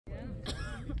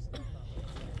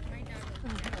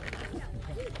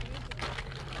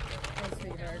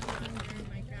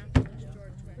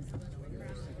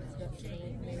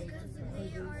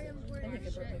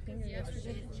broke my finger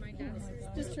yesterday.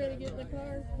 Just trying to get in the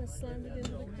car. I slammed it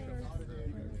into the car.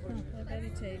 I buddy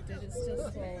taped it. It's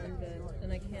still swollen,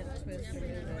 and I can't twist or move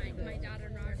it. But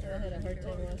I had a hard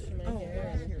time washing my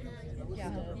hair. And yeah.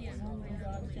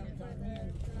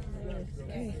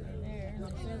 Okay.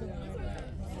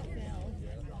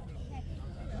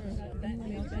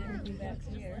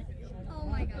 Oh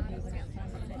my God.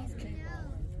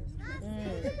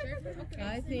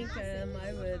 I think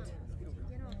I would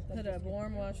put a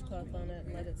warm washcloth on it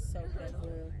and let it soak that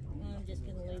glue. I'm just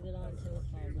going to leave it on until it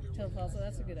falls. Until it falls. So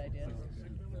that's a good idea.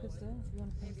 Krista, you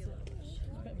want to paste it?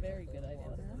 Very good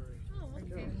idea. Oh,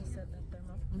 okay. He said that they're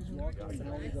not.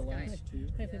 The last two.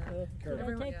 Could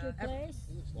I take your place?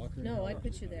 No, I'd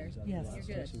put you there. Yes. You're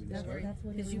good. That's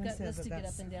what Because you got says this to get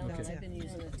up and down, and I've been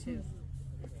using it too.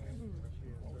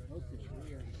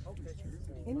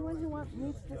 Anyone who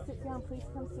needs to sit down, please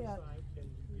come sit.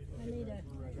 I need a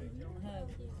hug.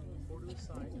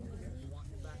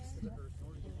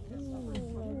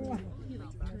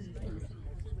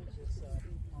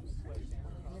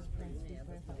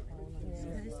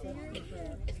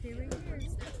 Stay right here.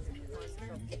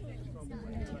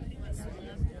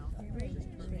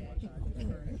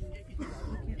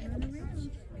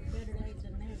 Better late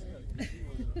than never.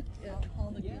 Yeah,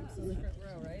 all the groups in the front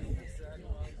row, right?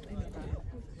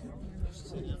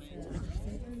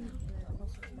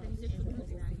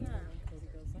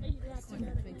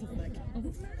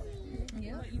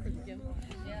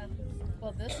 Yeah.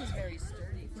 Well, this is very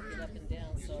sturdy to get up and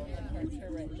down, so I parked her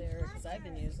right there because I've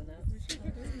been using it.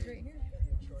 Right here.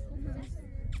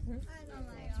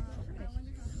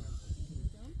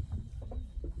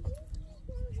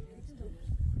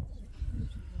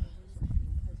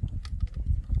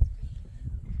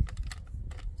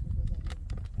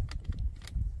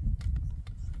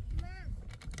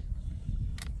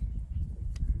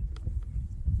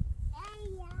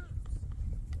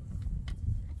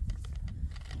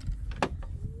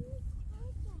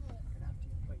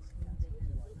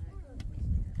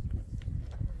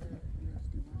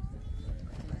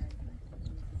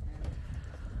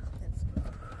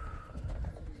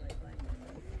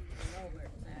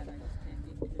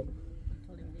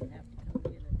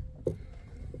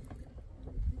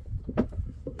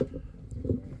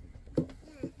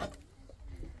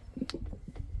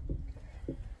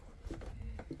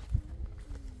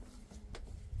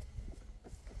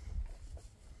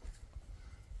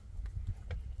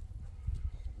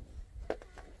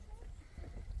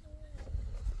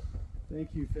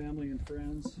 Thank you, family and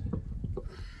friends.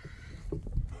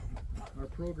 Our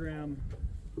program,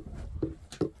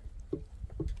 we're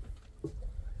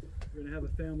going to have a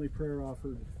family prayer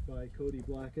offered by Cody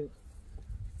Blackett,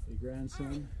 a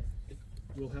grandson.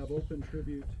 We'll have open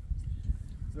tribute,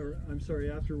 or I'm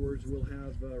sorry, afterwards we'll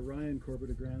have Ryan Corbett,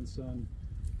 a grandson,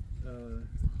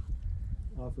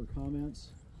 offer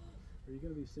comments. Are you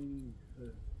going to be singing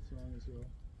a song as well?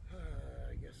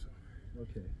 I guess so.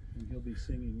 Okay, and he'll be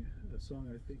singing a song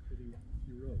I think that he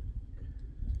wrote.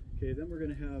 Okay, then we're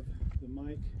going to have the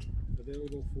mic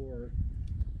available for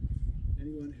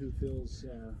anyone who feels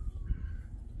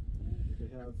they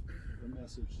have a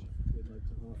message they'd like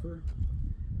to offer.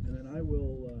 And then I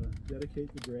will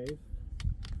dedicate the grave,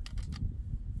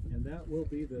 and that will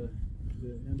be the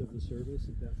end of the service.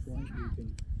 At that point, we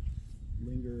can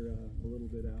linger a little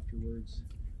bit afterwards.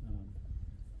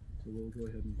 So we'll go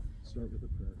ahead and start with a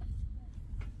prayer.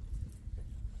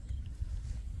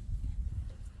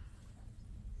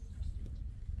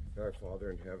 Our Father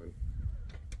in heaven,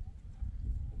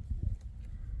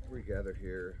 we gather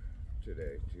here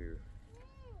today to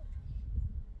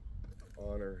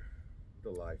honor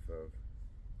the life of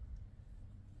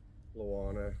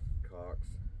LuJuana, Cox,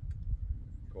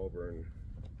 Coburn,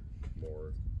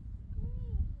 Moore.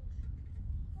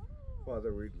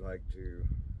 Father, we'd like to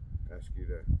ask you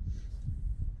to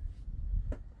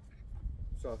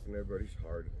soften everybody's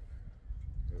heart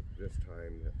at this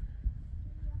time that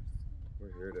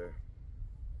we're here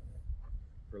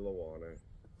for LuJuana.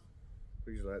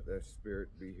 Please let that Spirit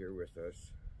be here with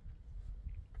us.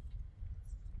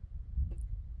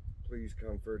 Please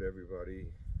comfort everybody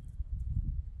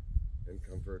and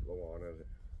comfort LuJuana.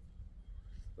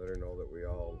 Let her know that we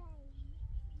all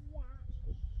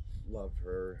loved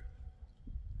her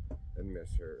and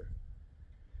miss her.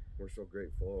 We're so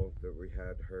grateful that we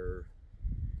had her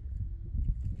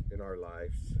in our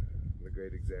lives, the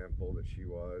great example that she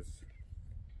was,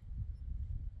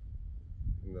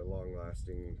 and the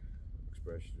long-lasting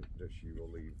expression that she will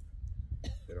leave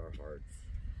in our hearts.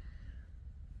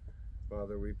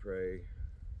 Father, we pray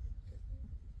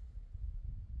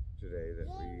today that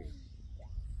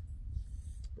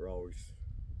we're always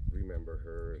remember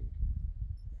her, and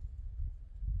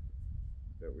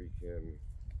that we can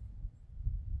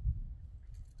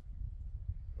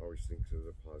always think of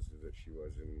the positive that she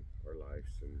was in our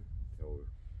lives until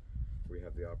we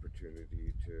have the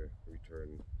opportunity to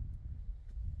return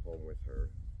home with her.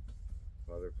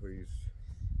 Father, please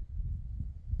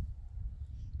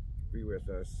be with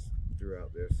us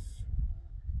throughout this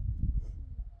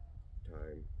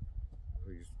time.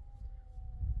 Please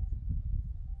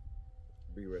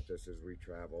be with us as we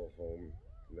travel home,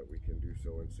 and that we can do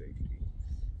so in safety.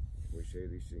 We say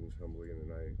these things humbly in the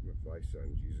name of thy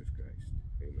Son, Jesus Christ.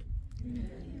 Amen.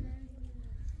 Amen.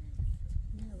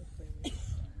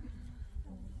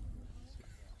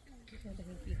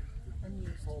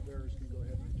 Pallbearers can go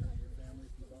ahead and return to your family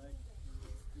if you'd like.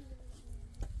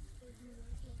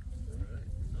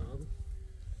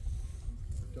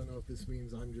 Don't know if this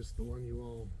means I'm just the one you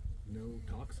all know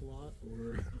talks a lot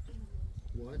or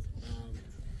what.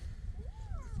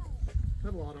 I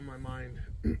have a lot on my mind.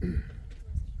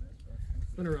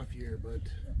 It's been a rough year, but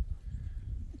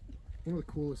one of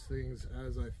the coolest things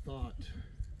as I thought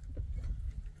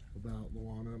about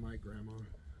LuJuana, my grandma,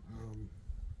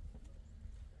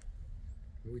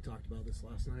 we talked about this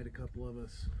last night, a couple of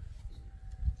us.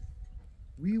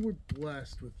 We were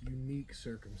blessed with unique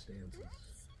circumstances.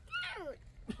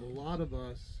 A lot of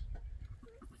us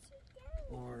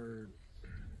are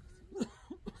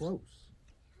close.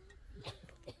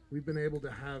 We've been able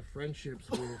to have friendships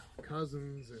with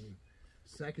cousins and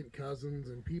second cousins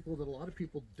and people that a lot of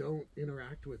people don't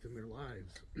interact with in their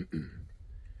lives.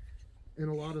 And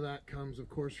a lot of that comes, of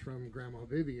course, from Grandma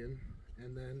Vivian,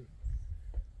 and then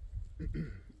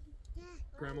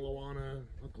Grandma LuJuana,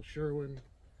 Uncle Sherwin,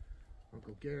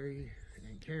 Uncle Gary,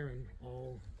 and Karen,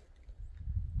 all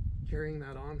carrying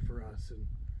that on for us and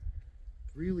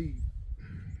really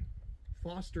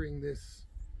fostering this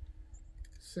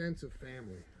sense of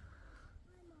family.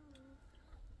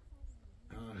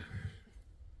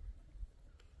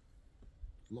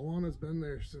 LuJuana's been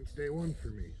there since day one for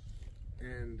me,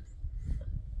 and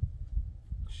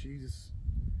she's,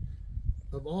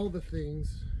 of all the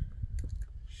things,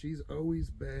 she's always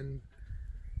been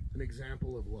an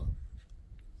example of love.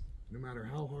 No matter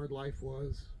how hard life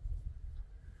was,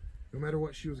 no matter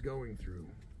what she was going through,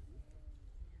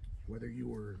 whether you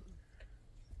were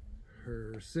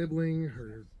her sibling,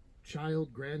 her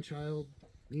child, grandchild,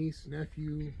 niece,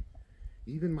 nephew,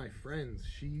 even my friends,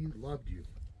 she loved you.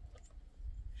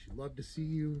 She loved to see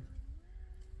you.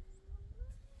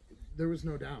 There was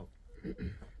no doubt.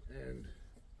 And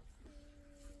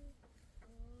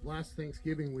last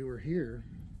Thanksgiving we were here.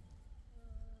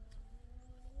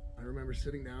 I remember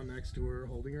sitting down next to her,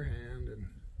 holding her hand, and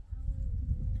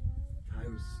I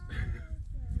was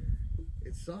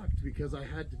it sucked because I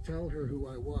had to tell her who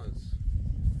I was.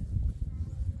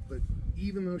 But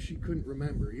even though she couldn't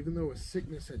remember, even though a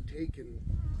sickness had taken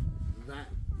that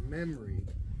memory,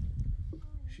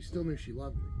 she still knew she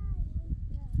loved me.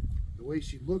 The way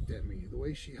she looked at me, the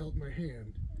way she held my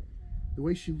hand, the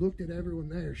way she looked at everyone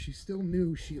there, she still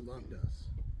knew she loved us,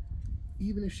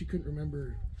 even if she couldn't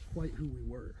remember quite who we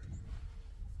were.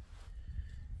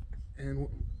 And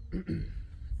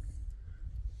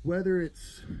whether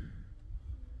it's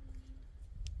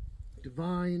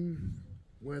divine,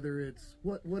 whether it's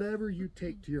whatever you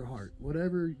take to your heart,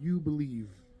 whatever you believe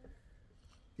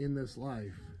in this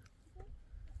life,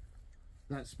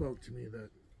 that spoke to me,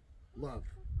 that love.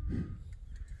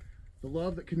 The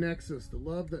love that connects us, the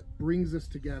love that brings us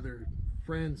together,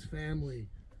 friends, family,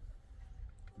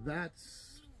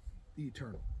 that's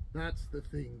eternal. That's the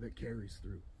thing that carries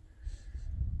through.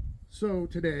 So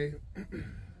today,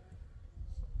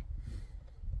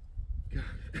 God,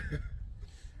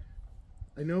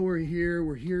 I know we're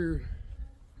here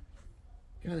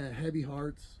kind of heavy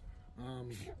hearts.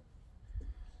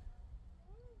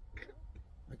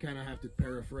 I kind of have to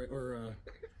paraphrase, or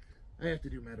I have to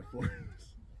do metaphors.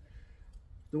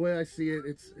 The way I see it,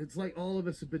 it's like all of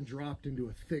us have been dropped into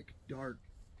a thick, dark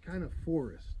kind of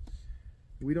forest.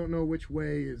 We don't know which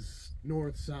way is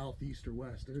north, south, east, or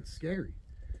west, and it's scary.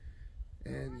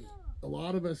 And a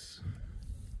lot of us,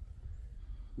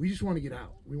 we just want to get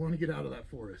out. We want to get out of that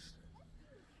forest,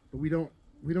 but we don't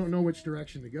know which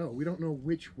direction to go. We don't know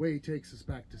which way takes us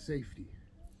back to safety.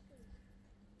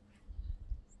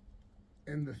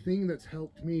 And the thing that's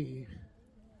helped me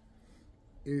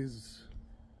is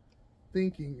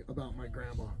thinking about my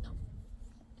grandma,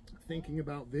 thinking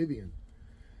about Vivian,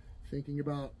 thinking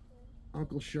about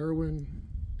Uncle Sherwin,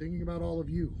 thinking about all of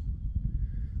you.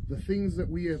 The things that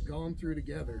we have gone through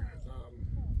together,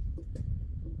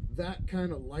 that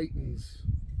kind of lightens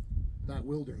that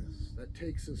wilderness, that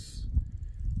takes us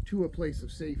to a place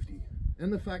of safety.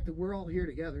 And the fact that we're all here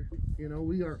together, you know,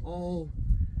 we are all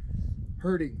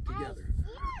hurting together.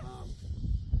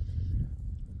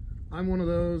 I'm one of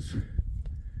those,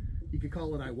 you could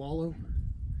call it I wallow.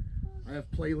 I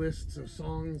have playlists of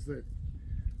songs that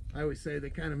I always say they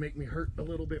kind of make me hurt a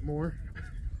little bit more.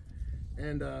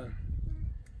 And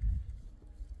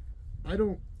I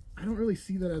don't really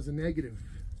see that as a negative.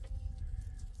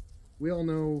 We all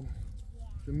know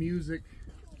the music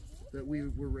that we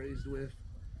were raised with,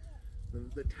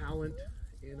 the talent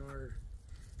in our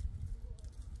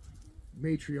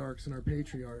matriarchs and our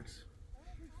patriarchs.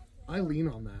 I lean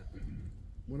on that.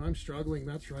 When I'm struggling,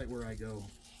 that's right where I go.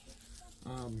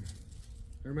 I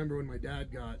remember when my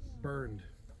dad got burned,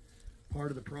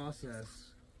 part of the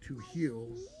process to heal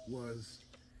was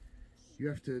you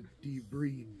have to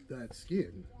debride that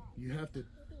skin. You have to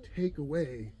take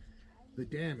away the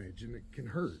damage, and it can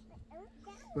hurt,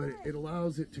 but it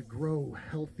allows it to grow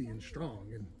healthy and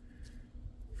strong. And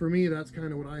for me, that's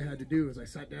kind of what I had to do. Is I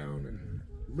sat down and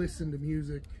listened to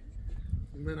music,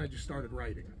 and then I just started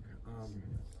writing.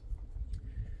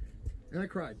 And I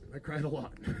cried a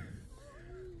lot.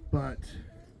 But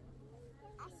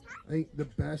I think the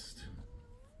best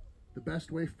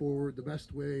way forward, the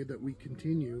best way that we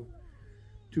continue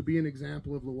to be an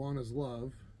example of LuJuana's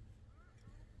love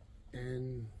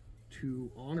and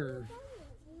to honor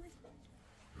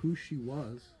who she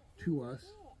was to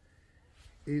us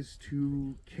is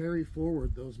to carry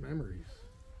forward those memories.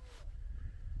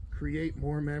 Create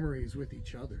more memories with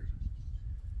each other.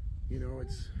 You know,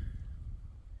 it's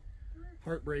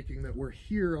heartbreaking that we're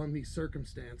here on these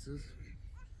circumstances,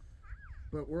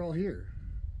 but we're all here.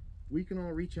 We can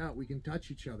all reach out, we can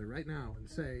touch each other right now and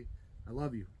say, I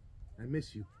love you, I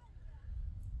miss you,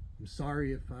 I'm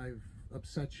sorry if I've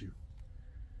upset you.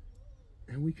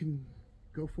 And we can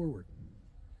go forward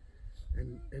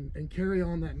and carry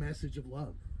on that message of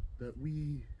love that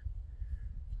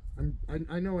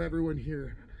I know everyone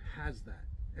here has that.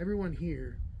 Everyone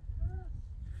here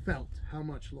felt how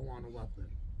much LuJuana loved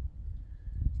them.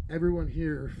 Everyone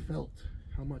here felt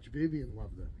how much Vivian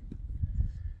loved them.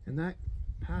 And that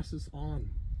passes on.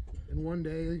 And one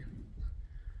day,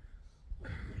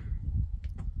 sorry,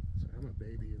 I'm a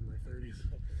baby in my 30s.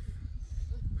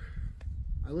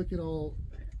 I look at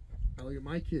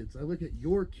my kids, I look at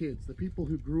your kids, the people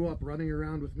who grew up running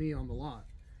around with me on the lot,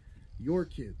 your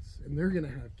kids, and they're gonna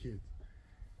have kids.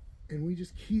 And we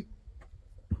just keep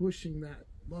pushing that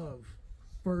love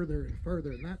further and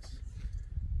further, and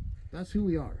that's who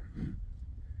we are.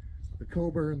 The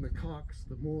Coburn, the Cox,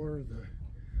 the Moore, the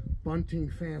Bunting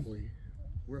family.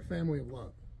 We're a family of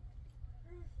love.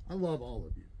 I love all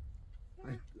of you.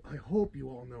 I hope you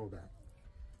all know that.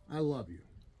 I love you.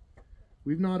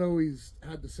 We've not always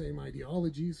had the same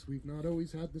ideologies. We've not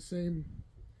always had the same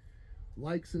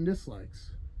likes and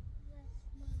dislikes.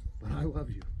 But I love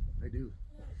you. I do.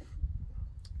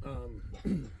 I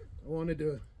wanted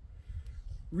to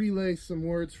relay some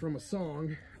words from a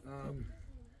song.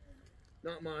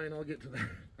 Not mine, I'll get to that,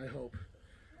 I hope.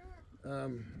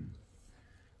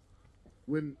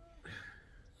 When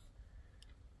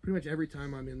pretty much every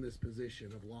time I'm in this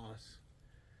position of loss,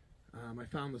 I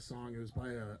found the song. It was by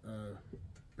a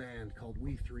band called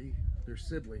We Three. They're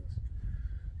siblings,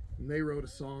 and they wrote a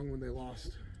song when they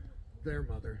lost their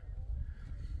mother.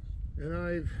 And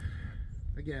I've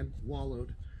again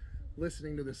wallowed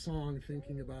listening to this song,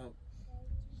 thinking about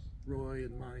Roy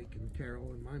and Mike and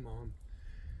Carol and my mom.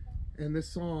 And this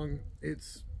song,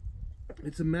 it's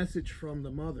a message from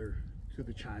the mother to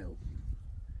the child.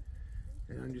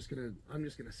 And I'm just gonna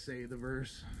say the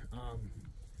verse.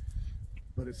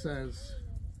 But it says,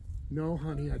 "No,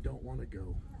 honey, I don't want to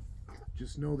go.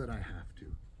 Just know that I have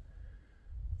to.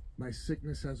 My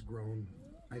sickness has grown.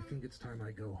 I think it's time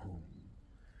I go home.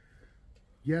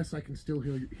 Yes, I can still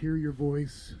hear your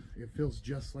voice. It feels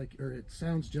just like, or it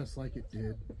sounds just like it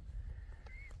did.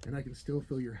 And I can still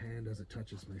feel your hand as it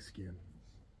touches my skin.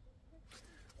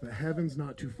 But heaven's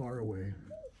not too far away.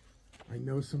 I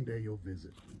know someday you'll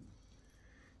visit.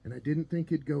 And I didn't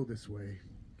think it'd go this way.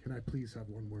 Can I please have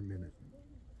one more minute?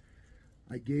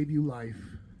 I gave you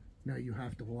life. Now you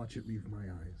have to watch it leave my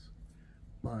eyes.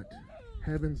 But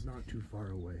heaven's not too far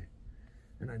away.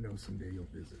 And I know someday you'll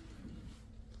visit."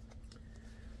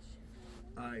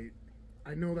 I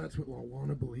know that's what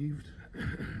LuJuana believed.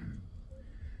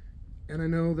 And I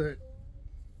know that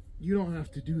you don't have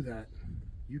to do that.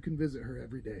 You can visit her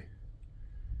every day.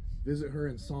 Visit her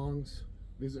in songs.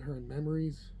 Visit her in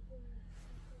memories.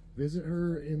 Visit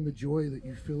her in the joy that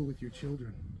you feel with your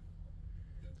children.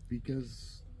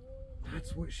 Because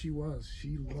that's what she was.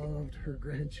 She loved her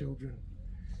grandchildren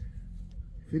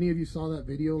If any of you saw that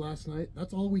video last night,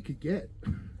 that's all we could get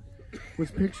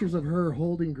was pictures of her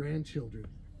holding grandchildren,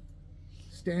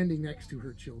 standing next to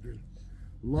her children,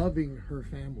 loving her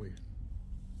family.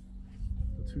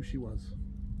 That's who she was.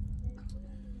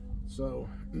 So,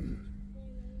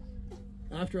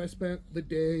 after I spent the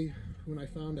day when I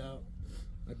found out,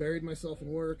 I buried myself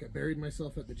in work, I buried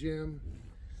myself at the gym,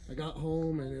 I got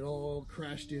home and it all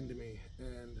crashed into me.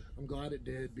 And I'm glad it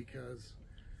did, because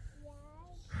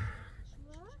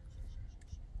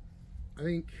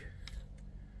I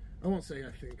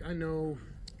know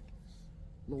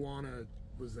LuJuana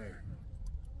was there.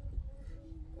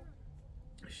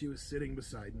 She was sitting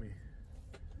beside me.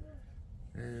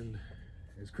 And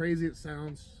as crazy it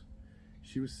sounds,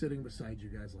 she was sitting beside you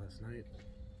guys last night.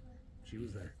 She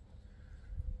was there.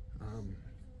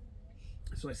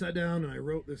 So I sat down and I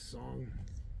wrote this song.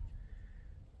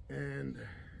 And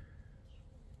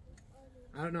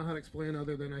I don't know how to explain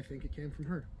other than I think it came from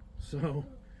her. So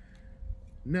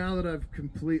now that I've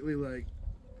completely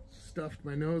stuffed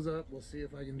my nose up, we'll see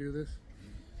if I can do this.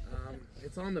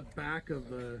 It's on the back of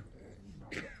the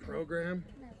program,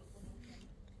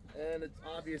 and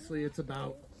it's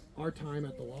about our time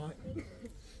at the lot.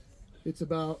 It's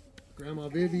about Grandma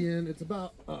Vivian. It's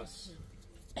about us,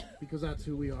 because that's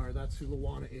who we are. That's who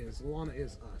LuJuana is. LuJuana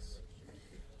is us.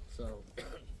 So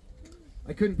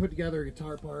I couldn't put together a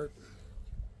guitar part.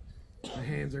 My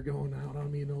hands are going out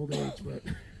on me in old age, but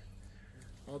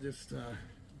I'll just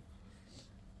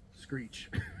screech.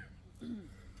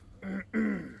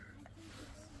 I'm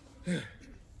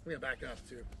gonna back up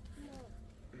too.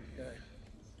 Okay.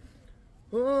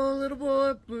 Oh, little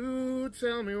boy blue,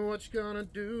 tell me what you're gonna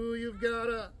do. You've got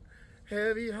a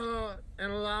heavy heart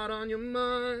and a lot on your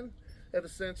mind ever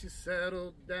since you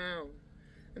settled down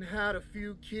and had a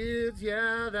few kids.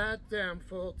 Yeah, that damn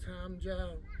full-time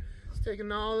job, it's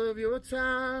taking all of your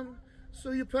time.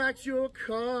 So you packed your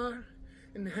car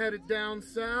and headed down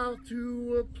south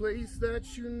to a place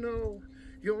that you know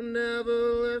you're never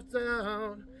left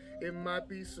out. It might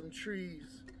be some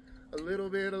trees, a little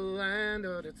bit of land,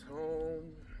 but it's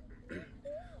home.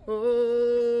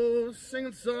 Oh,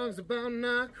 singing songs about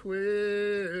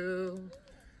NyQuil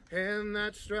and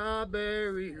that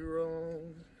strawberry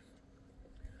roam.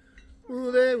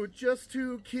 Well, they were just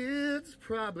two kids,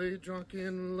 probably drunk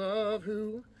in love,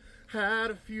 who had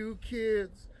a few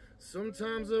kids.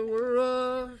 Sometimes they were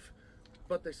rough,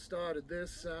 but they started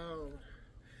this out.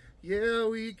 Yeah,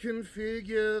 we can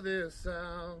figure this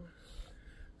out.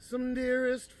 Some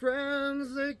dearest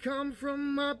friends, they come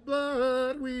from my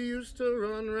blood. We used to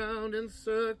run round in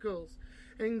circles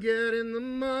and get in the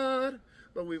mud,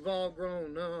 but we've all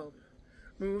grown up,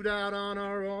 moved out on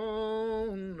our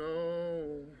own.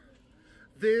 No,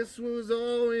 this was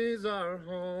always our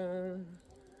home.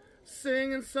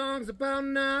 Singing songs about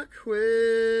NyQuil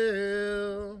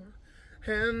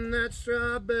and that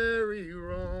strawberry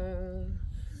roam.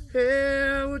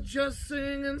 Yeah, we're just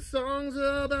singing songs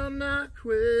about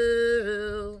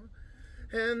NyQuil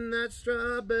and that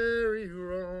strawberry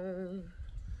roam.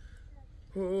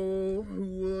 Oh, who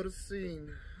would have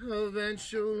seen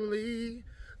eventually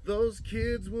those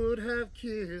kids would have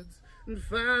kids and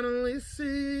finally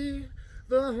see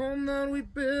the home that we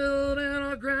built in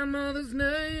our grandmother's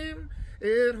name.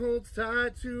 It holds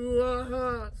tight to our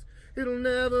hearts, it'll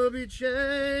never be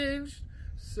changed.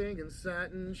 Singing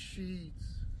satin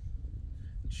sheets,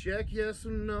 check yes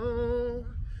or no,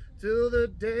 till the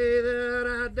day that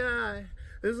I die,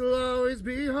 this'll always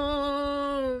be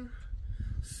home.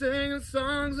 Singing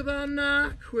songs about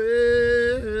NyQuil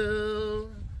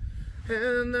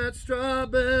and that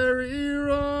strawberry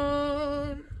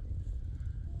roam.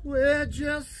 We're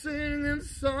just singing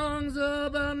songs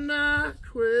about NyQuil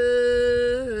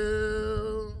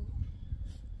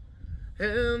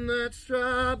and that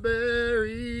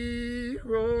strawberry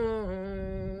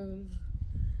roam.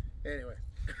 Anyway,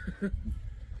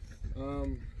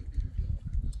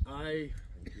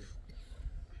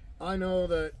 I know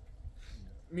that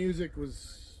music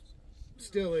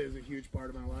still is a huge part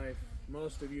of my life.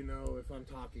 Most of you know if I'm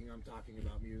talking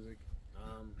about music.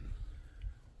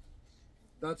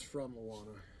 That's from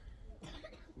LuJuana.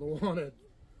 LuJuana,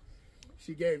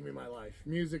 she gave me my life.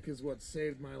 Music is what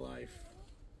saved my life.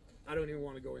 I don't even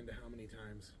want to go into how many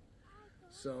times.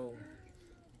 So,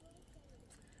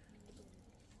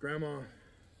 Grandma,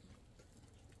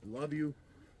 I love you.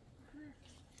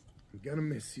 I'm gonna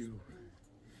miss you.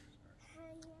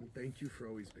 And thank you for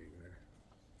always being there.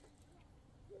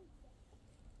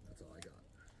 That's all I got.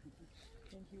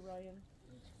 Thank you, Ryan.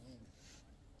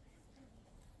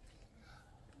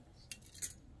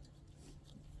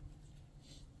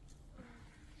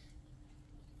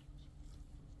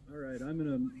 All right. right, I'm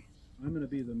gonna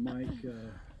be the mic.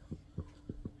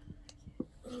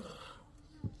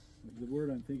 The word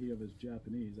I'm thinking of is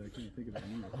Japanese. I can't think of it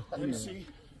anymore. MC.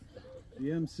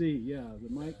 The MC, yeah, the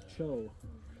mic cho.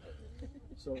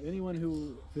 So anyone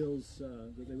who feels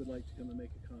that they would like to come and make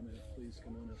a comment, please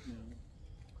come on up now.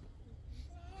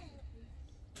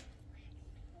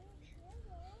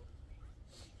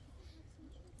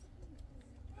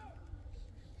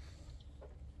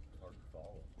 Hard to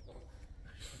follow.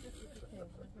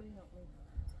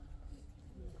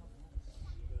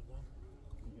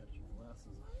 You got your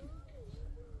glasses on.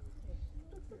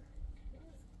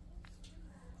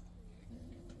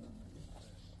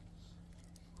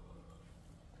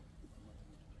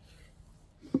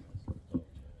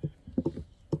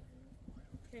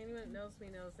 Okay, anyone that knows me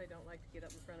knows I don't like to get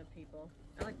up in front of people.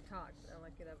 I like to talk, but I don't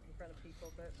like to get up in front of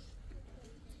people. But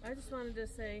I just wanted to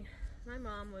say my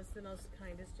mom was the most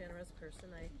kindest, generous person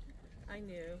I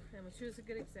knew. And she was a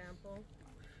good example.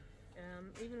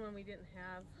 Even when we didn't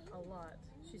have a lot,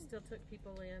 she still took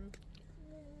people in.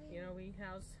 You know, we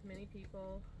housed many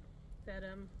people, fed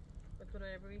them with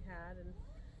whatever we had, and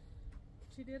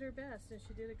she did her best, and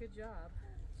she did a good job.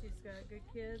 She's got good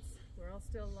kids. We're all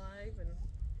still alive, and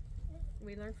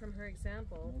we learned from her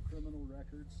example. No criminal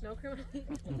records. No criminal.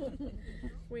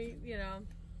 You know,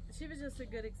 she was just a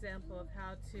good example of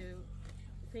how to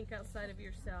think outside of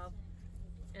yourself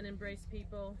and embrace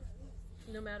people,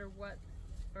 no matter what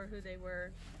or who they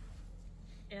were,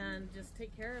 and just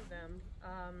take care of them.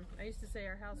 I used to say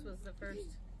our house was the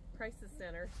first crisis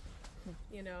center,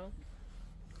 you know,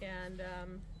 and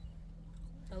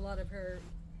a lot of her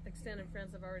extended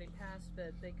friends have already passed,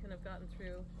 but they couldn't have gotten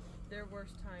through their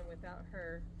worst time without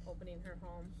her opening her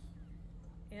home.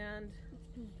 And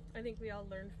I think we all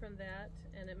learned from that,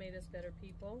 and it made us better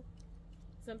people.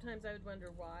 Sometimes I would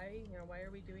wonder why, you know, why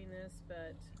are we doing this?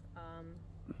 But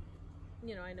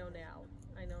you know, I know now,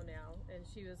 and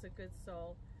she was a good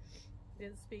soul,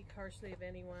 didn't speak harshly of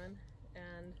anyone,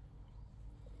 and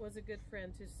was a good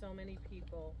friend to so many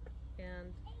people,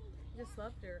 and just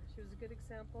loved her. She was a good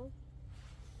example,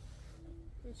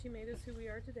 and she made us who we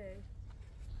are today.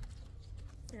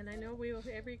 And I know we will,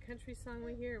 every country song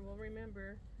we hear, we'll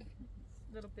remember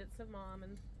little bits of Mom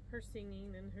and her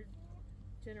singing and her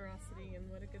generosity and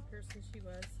what a good person she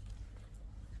was.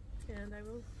 And I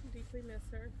will deeply miss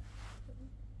her.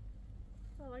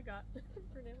 That's all I got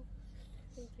for now.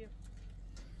 Thank you.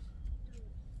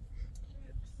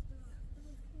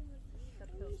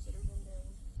 Got those that are run down.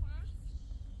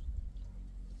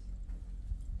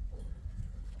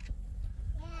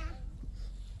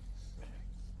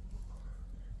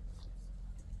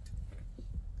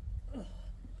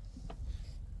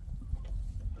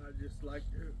 I just like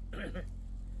to.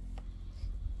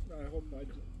 I hope my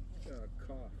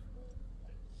cough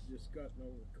just gotten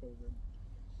over COVID.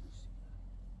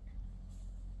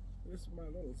 This is my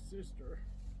little sister.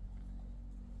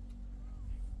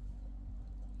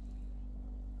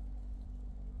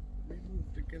 We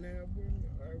moved to Canab when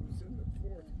I was in the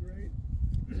 4th grade.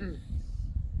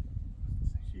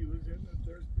 She was in the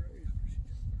 3rd grade.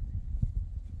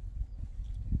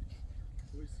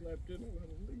 We slept in a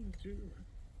little lean-to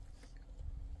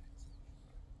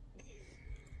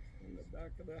in the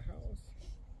back of the house.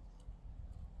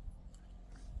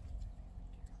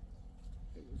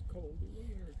 It was cold in the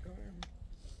winter time.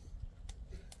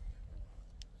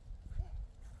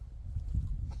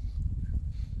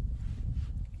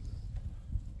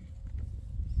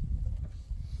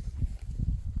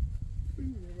 We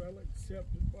were well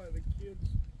accepted by the kids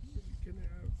in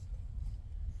Canab.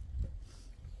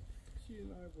 She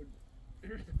and I would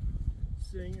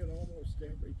sing at almost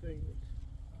everything that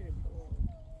came along.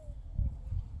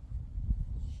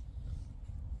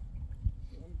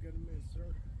 I'm gonna miss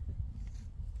her.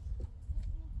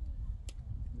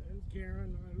 And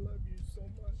Karen, I love you so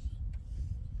much.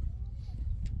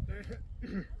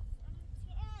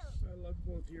 I love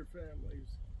both your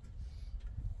families.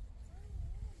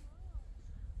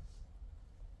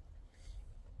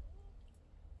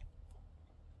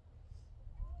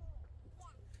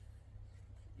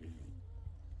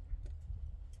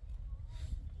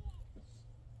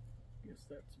 Guess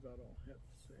that's about all I have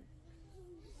to say.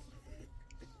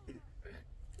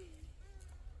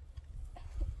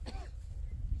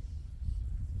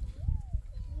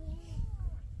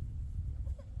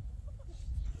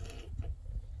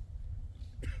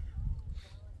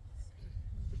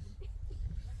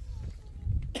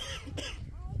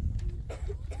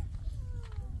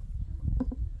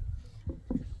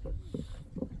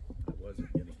 I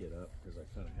wasn't going to get up because I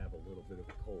kind of have a little bit of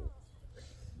a cold,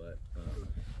 but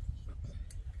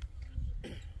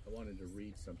I wanted to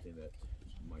read something that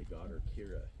my daughter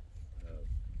Kira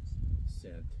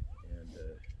sent, and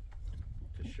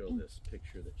to show this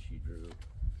picture that she drew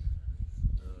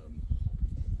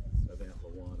of Aunt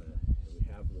LuJuana. And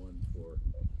we have one for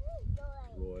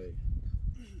Roy,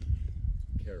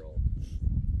 Carol.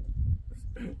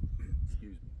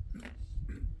 Excuse me.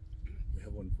 We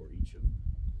have one for each of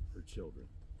her children.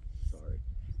 Sorry.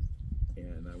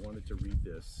 And I wanted to read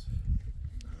this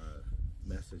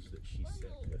message that she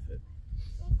sent with it.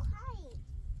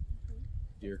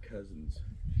 Dear cousins,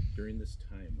 during this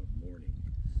time of mourning,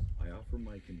 I offer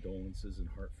my condolences and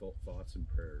heartfelt thoughts and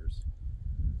prayers.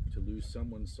 To lose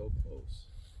someone so close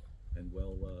and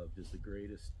well loved is the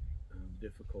greatest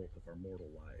difficult of our mortal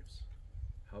lives.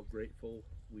 How grateful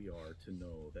we are to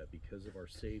know that because of our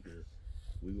Savior,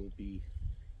 we will be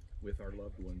with our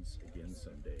loved ones again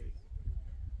someday.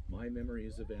 My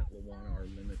memories of Aunt LuJuana are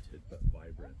limited but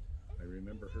vibrant. I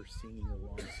remember her singing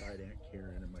alongside Aunt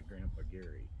Karen and my Grandpa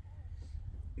Gary,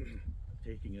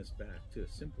 taking us back to a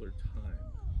simpler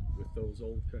time with those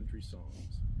old country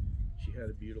songs. She had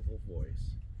a beautiful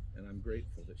voice, and I'm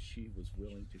grateful that she was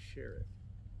willing to share it.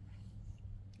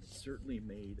 It certainly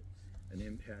made an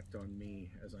impact on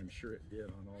me, as I'm sure it did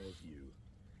on all of you.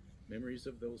 Memories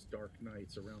of those dark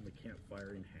nights around the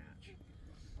campfire in Hatch,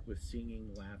 with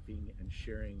singing, laughing, and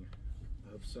sharing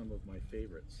of some of my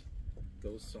favorites.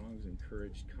 Those songs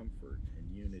encouraged comfort and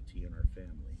unity in our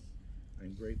family.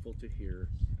 I'm grateful to hear,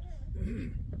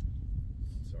 I'm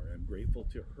grateful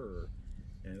to her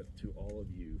and to all of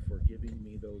you for giving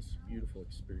me those beautiful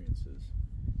experiences.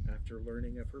 After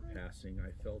learning of her passing,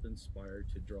 I felt inspired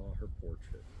to draw her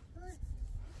portrait.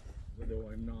 Though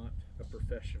I'm not a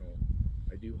professional,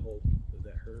 I do hope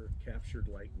that her captured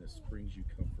likeness brings you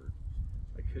comfort.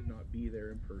 I could not be there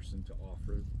in person to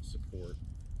offer support,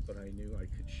 but I knew I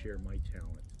could share my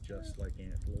talent, just like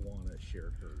Aunt LuJuana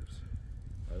shared hers.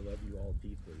 I love you all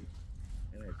deeply,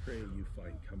 and I pray you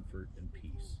find comfort and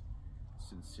peace.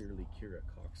 Sincerely, Kira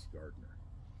Cox Gardner.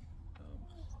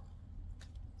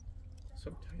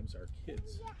 Sometimes our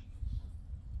kids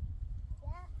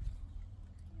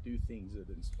do things that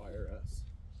inspire us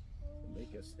and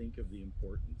make us think of the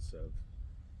importance of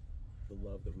the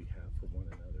love that we have for one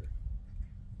another.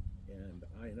 And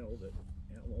I know that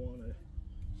Aunt LuJuana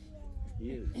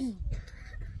is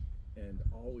and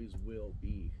always will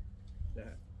be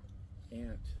that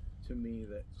aunt to me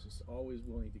that's just always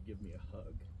willing to give me a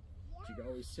hug. She could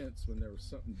always sense when there was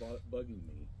something bugging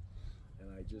me, and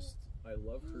I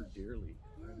love her dearly.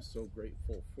 I'm so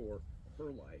grateful for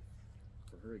her life,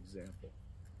 for her example.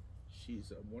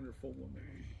 She's a wonderful woman,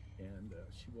 and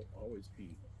she will always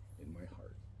be in my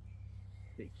heart.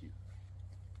 Thank you.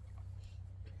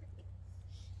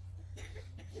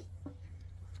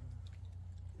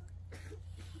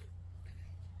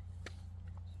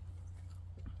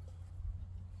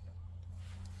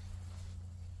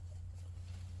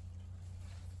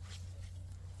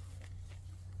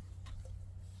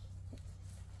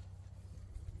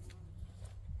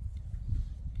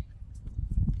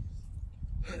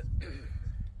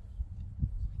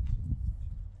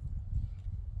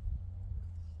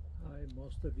 Hi,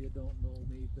 most of you don't know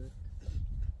me, but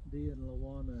Dee and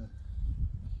LuJuana,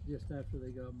 just after they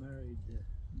got married,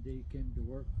 Dee came to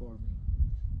work for me,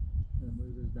 and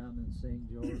we was down in St.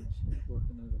 George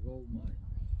working at a gold mine,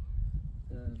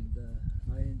 and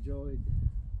I enjoyed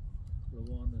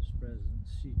LuJuana's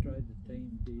presence. She tried to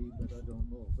tame Dee, but I don't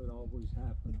know if it always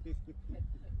happened.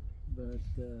 But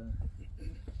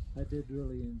I did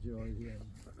really enjoy them.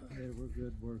 They were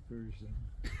good workers,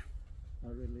 and I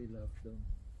really loved them.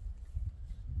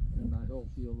 And I hope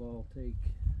you'll all take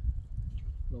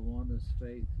LuJuana's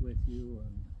faith with you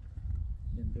and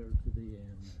endure to the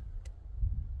end.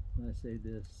 And I say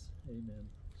this, amen.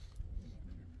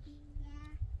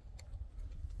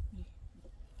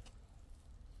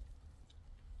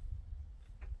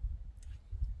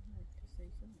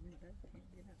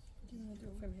 Do you want to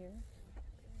do it from here?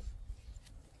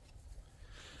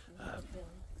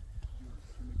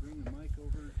 Can we bring the mic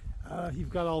over? You've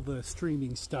got all the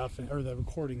streaming stuff or the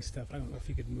recording stuff. I don't know if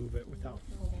you could move it without.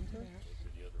 The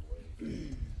other way.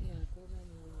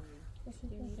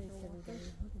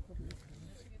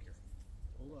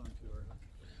 Hold on to her.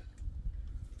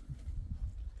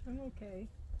 I'm okay.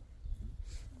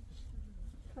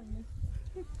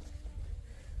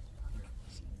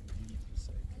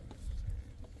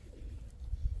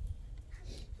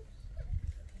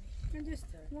 I just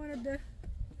wanted to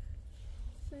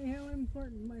say how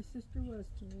important my sister was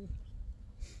to me.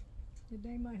 The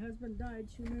day my husband died,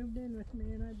 she moved in with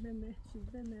me, and I've been there. She's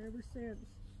been there ever since,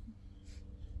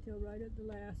 till right at the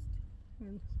last.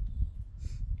 And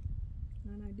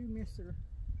I do miss her.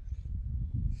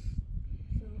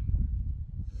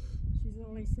 She's the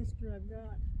only sister I've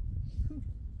got.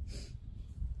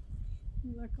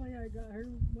 Luckily, I got her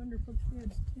wonderful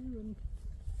kids too, and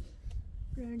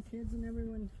grandkids and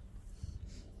everyone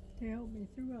to help me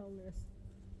through all this.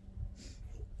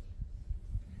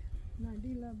 And I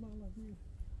do love all of you.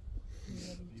 I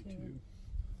love you too.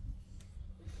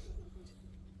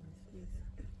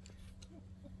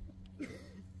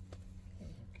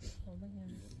 Hold my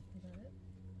hand. You got it?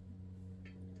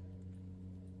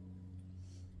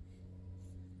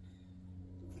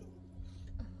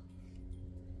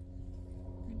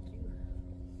 Thank you.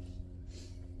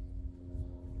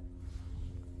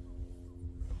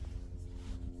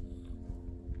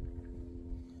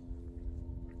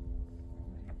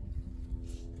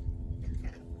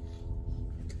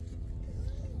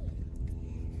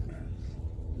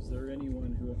 Is there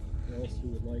anyone else who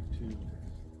would like to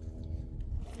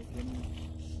make any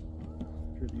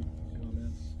tribute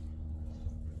comments?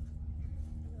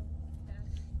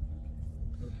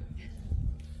 Okay.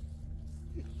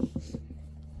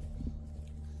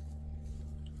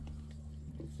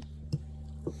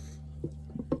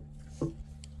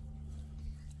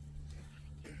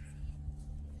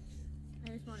 I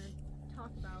just want to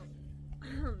talk about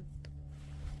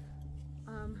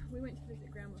we went to visit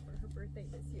Grandma for her birthday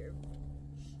this year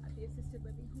at the assisted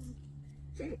living home.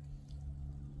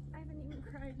 I haven't even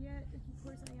cried yet. Of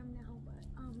course I am now, but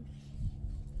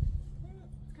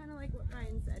it's kind of like what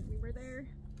Ryan said. We were there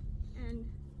and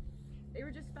they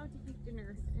were just about to eat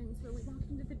dinner, and so we walked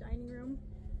into the dining room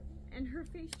and her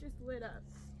face just lit up.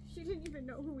 She didn't even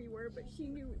know who we were, but she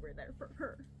knew we were there for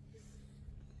her.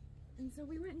 And so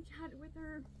we went and chatted with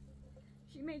her.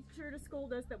 She made sure to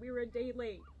scold us that we were a day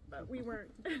late, but we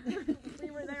weren't.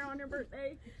 We were there on her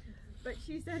birthday, but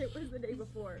she said it was the day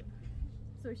before.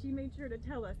 So she made sure to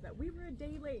tell us that we were a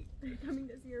day late coming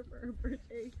to see her for her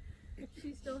birthday.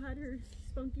 She still had her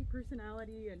spunky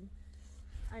personality, and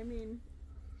I mean,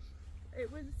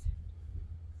 it was,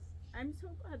 I'm so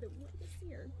glad that we went to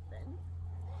see her then,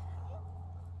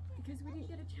 because we didn't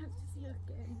get a chance to see her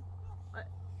again. But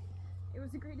it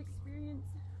was a great experience.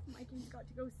 My kids got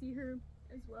to go see her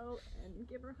as well and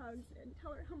give her hugs and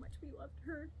tell her how much we loved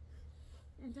her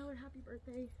and tell her happy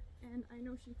birthday. And I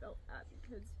know she felt that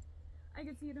because I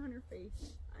could see it on her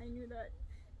face. I knew that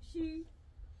she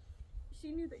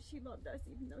knew that she loved us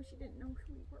even though she didn't know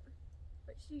who we were,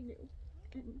 but she knew.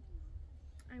 And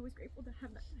I was grateful to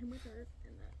have that time with her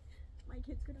and that my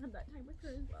kids could have that time with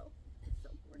her as well.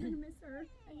 So we're gonna miss her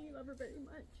and we love her very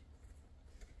much.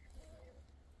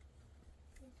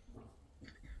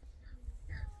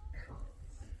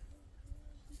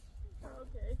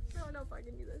 Okay, I don't know if I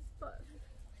can do this, but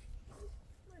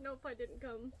I know if I didn't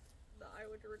come that I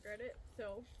would regret it.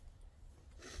 So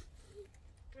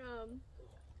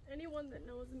anyone that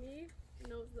knows me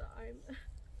knows that I'm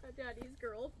a daddy's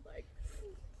girl, like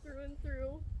through and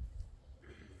through.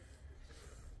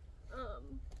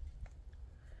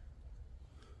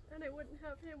 And I wouldn't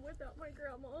have him without my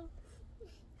grandma.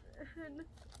 And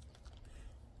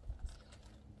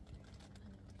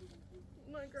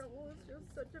my grandma was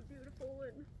just such a beautiful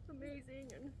and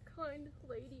amazing and kind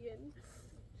lady, and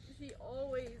she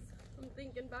always, I'm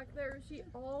thinking back there, she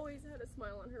always had a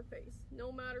smile on her face,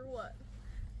 no matter what.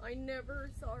 I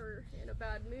never saw her in a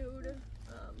bad mood,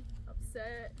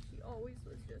 upset. She always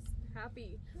was just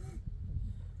happy.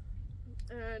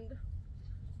 And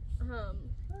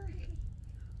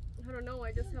I don't know,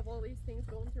 I just have all these things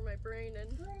going through my brain,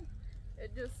 and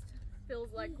it just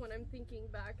feels like when I'm thinking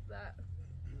back that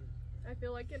I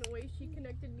feel like in a way she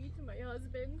connected me to my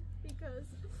husband, because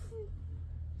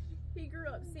he grew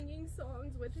up singing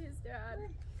songs with his dad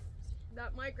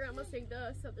that my grandma sang to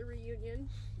us at the reunion,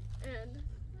 and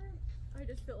I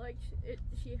just feel like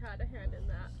she had a hand in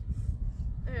that.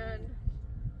 And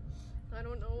I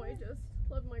don't know, I just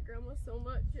love my grandma so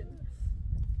much, and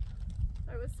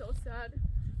I was so sad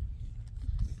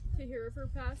to hear of her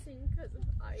passing because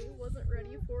I wasn't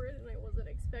ready for it and I wasn't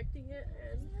expecting it,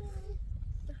 and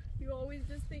you always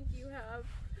just think you have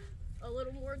a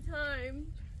little more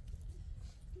time,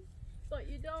 but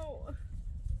you don't.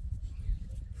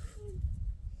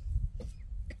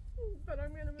 But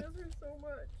I'm gonna miss her so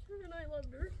much, and I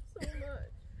loved her so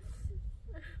much.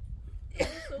 I'm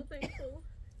so thankful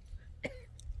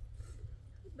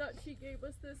that she gave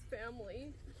us this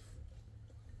family,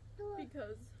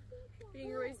 because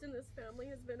being raised in this family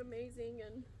has been amazing,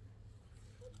 and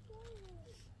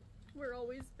we're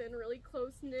always been really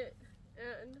close-knit,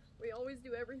 and we always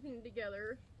do everything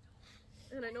together.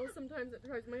 And I know sometimes it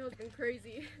drives my husband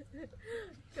crazy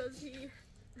because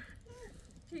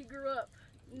he grew up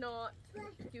not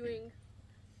doing,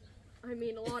 I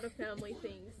mean, a lot of family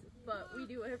things, but we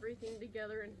do everything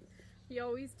together, and he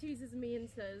always teases me and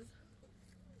says,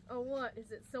 oh, what,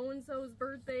 is it so-and-so's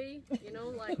birthday? You know,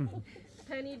 like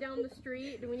Penny down the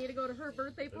street, do we need to go to her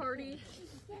birthday party?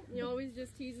 He always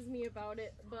just teases me about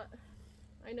it, but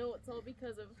I know it's all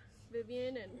because of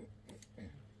Vivian and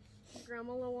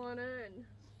Grandma LuJuana and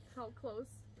how close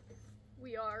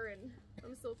we are, and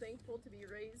I'm so thankful to be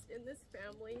raised in this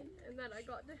family and that I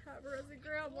got to have her as a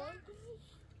grandma,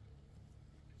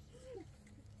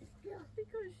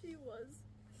 because she was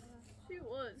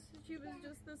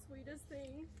just the sweetest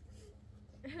thing.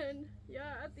 And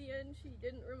yeah, at the end she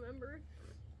didn't remember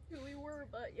who we were,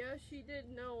 but yeah, she did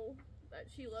know that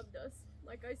she loved us.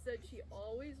 Like I said, she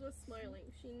always was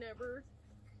smiling. She never,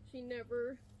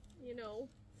 you know,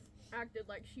 acted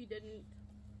like she didn't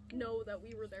know that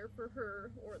we were there for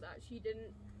her, or that she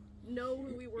didn't know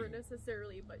who we were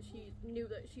necessarily, but she knew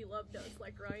that she loved us.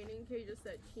 Like Ryan and Kay just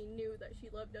said, she knew that she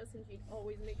loved us, and she'd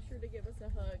always make sure to give us a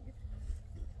hug.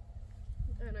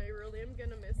 And I really am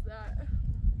gonna miss that.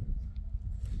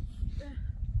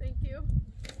 Thank you.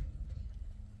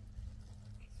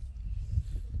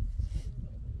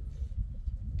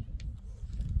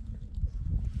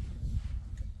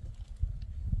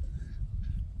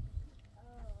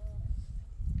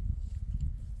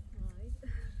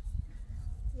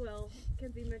 Well,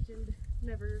 Kenzie mentioned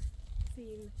never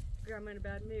seeing Grandma in a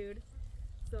bad mood,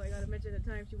 so I gotta mention the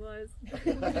time she was.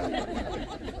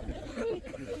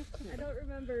 I don't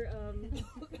remember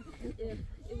if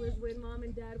it was when Mom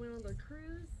and Dad went on their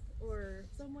cruise or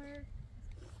somewhere,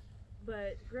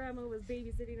 but Grandma was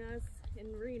babysitting us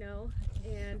in Reno,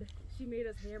 and she made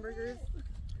us hamburgers.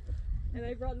 And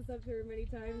I brought this up to her many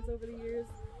times over the years,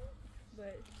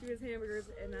 but she was hamburgers,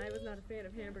 and I was not a fan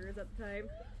of hamburgers at the time.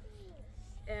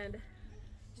 And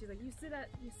she's like, you sit at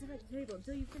the table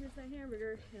until you finish that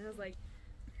hamburger. And I was like,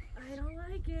 I don't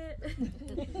like it.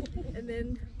 And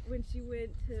then when she went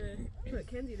to put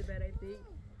Kenzie to bed, I think,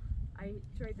 I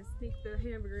tried to sneak the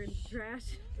hamburger in the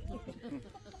trash.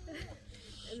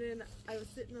 And then I was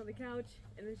sitting on the couch,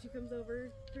 and then she comes over,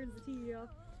 turns the TV off,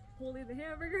 holding the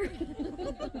hamburger.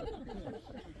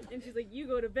 And she's like, you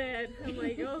go to bed. I'm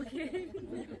like, okay.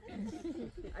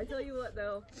 I tell you what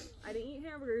though, I didn't eat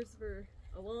hamburgers for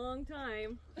a long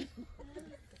time,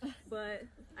 but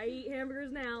I eat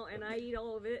hamburgers now, and I eat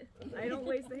all of it. I don't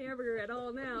waste the hamburger at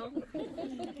all now.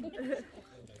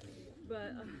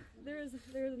 But there's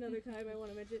another time I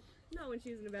want to mention, not when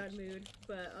she's in a bad mood,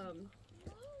 but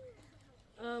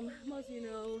most of you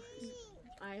know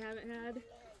I haven't had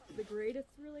the greatest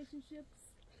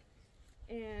relationships,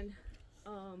 and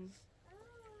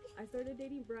I started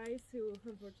dating Bryce, who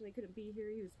unfortunately couldn't be here.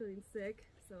 He was feeling sick,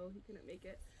 so he couldn't make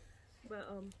it. But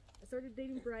I started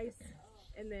dating Bryce,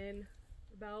 and then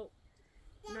about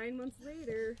 9 months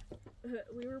later,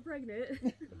 we were pregnant.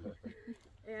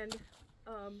 And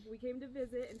we came to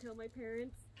visit and tell my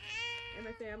parents and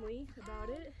my family about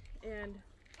it, and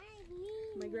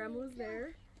my grandma was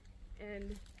there,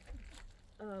 and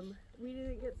we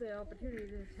didn't get the opportunity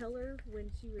to tell her when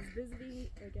she was visiting,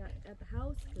 like at the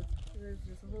house, because there's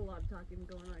just a whole lot of talking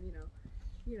going on,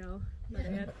 you know, my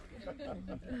dad.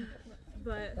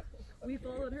 But we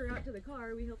followed her out to the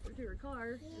car. We helped her to her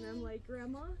car, and I'm like,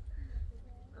 Grandma,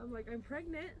 I'm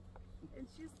pregnant, and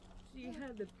she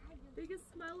had the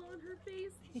biggest smile on her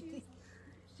face.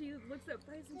 She looks at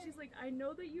Bryce and she's like, I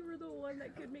know that you were the one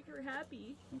that could make her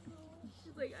happy.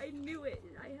 She's like, I knew it.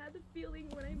 I had the feeling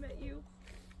when I met you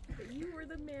that you were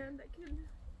the man that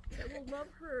will love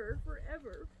her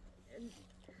forever, and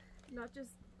not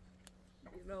just,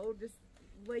 just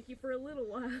like you for a little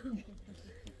while.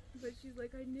 But she's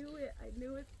like, I knew it. I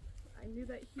knew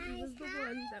that he was the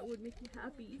one that would make you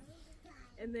happy.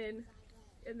 And then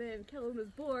Kellen was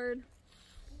born,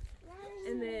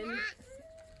 and then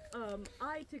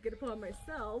I took it upon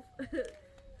myself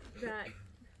that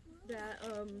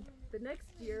the next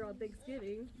year on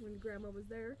Thanksgiving, when Grandma was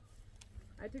there,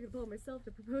 I took it upon myself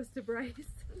to propose to Bryce.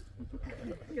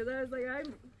 Because I was like,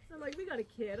 I'm like, we got a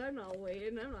kid. I'm not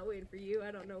waiting for you. I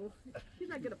don't know. He's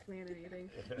not gonna plan anything.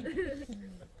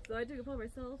 So I took it upon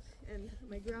myself, and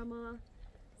my grandma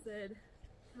said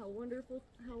how wonderful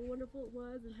it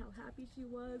was, and how happy she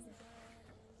was.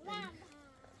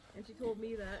 And she told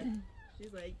me that,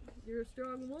 she's like, you're a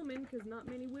strong woman, because not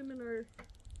many women are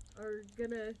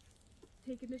gonna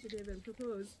take initiative and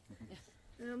propose.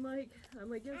 And I'm like,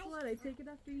 guess what? I take it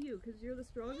after you, because you're the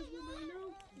strongest woman I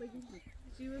know. Like,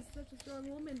 she was such a strong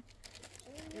woman,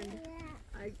 and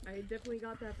I definitely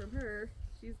got that from her.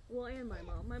 And my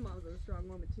mom. My mom's a strong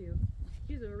woman too.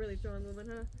 She's a really strong woman,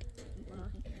 huh?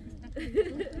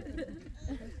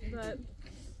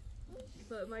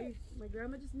 But my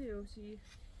grandma just knew.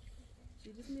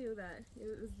 she just knew that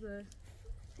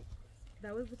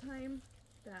that was the time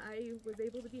that I was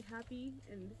able to be happy,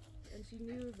 and she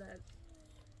knew that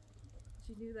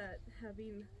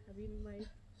having my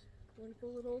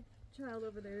wonderful little child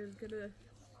over there is gonna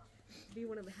be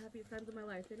one of the happiest times of my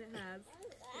life, and it has,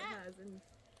 and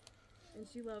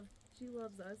she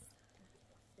loves us,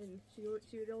 and she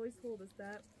would always told us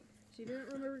that. She didn't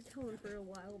remember Kellen for a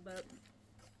while, but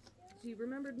she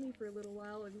remembered me for a little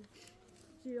while, and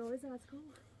she'd always ask, "Oh,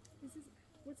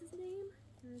 what's his name?"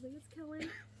 And I was like, "It's Kellen."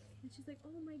 And she's like,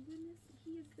 "Oh my goodness,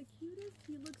 he is the cutest.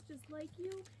 He looks just like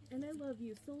you, and I love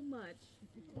you so much."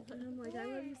 And I'm like, "I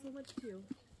love you so much too."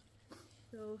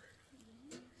 So,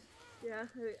 yeah,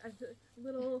 I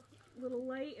little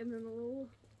light and then a little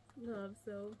love.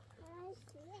 So,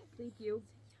 thank you.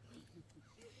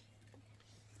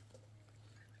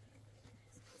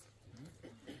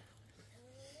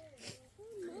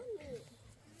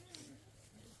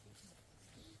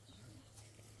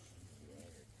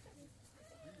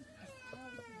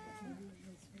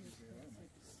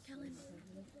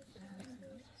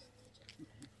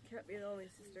 Can't be the only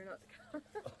sister not to come.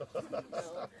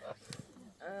 No.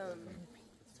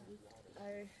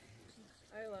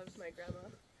 I loved my grandma.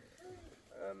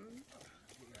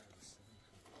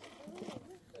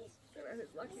 And I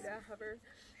was lucky to have her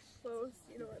close,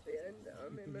 you know, at the end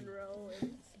in Monroe,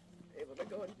 and able to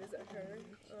go and visit her.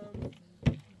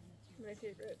 My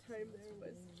favorite time there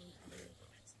was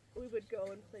we would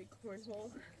go and play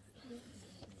cornhole.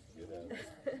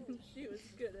 She was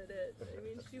good at it. I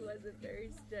mean, she wasn't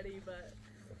very steady, but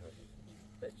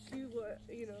she would,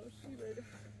 you know, she would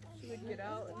get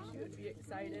out and she would be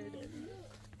excited,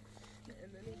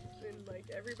 and then like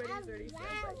everybody's already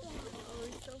said, like she was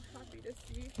always so happy to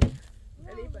see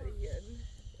anybody,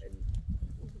 and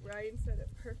Ryan said it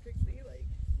perfectly. Like,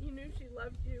 you knew she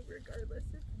loved you regardless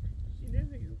if she knew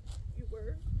who you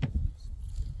were.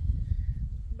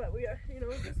 But we are, you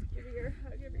know, just giving her a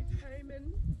hug every time,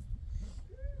 and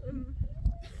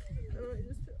I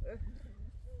just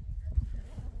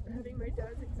having my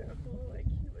dad's example, like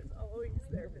he was always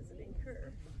there visiting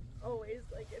her, always.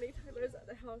 Like anytime I was at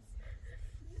the house,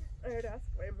 I would ask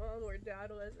my mom where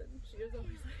Dad was, and she was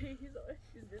always like,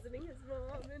 he's visiting his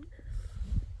mom, and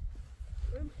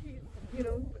he, you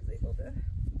know, was able to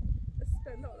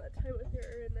spend all that time with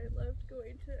her. And I loved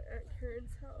going to Aunt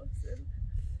Karen's house, and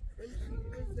when she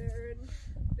was there, and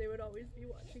they would always be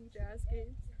watching Jazz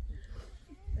games.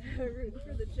 Rooting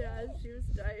for the Jazz.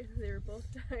 They were both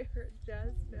diehard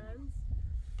Jazz fans,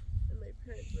 and my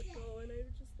parents would go, and I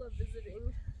would just love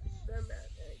visiting them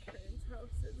at Aunt Karen's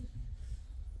house, and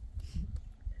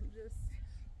just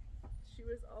she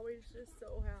was always just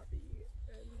so happy,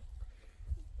 and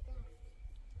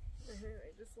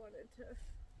I just wanted to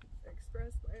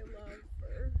express my love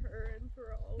for her and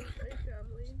for all of my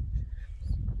family.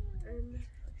 And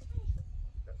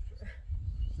that's it.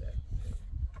 I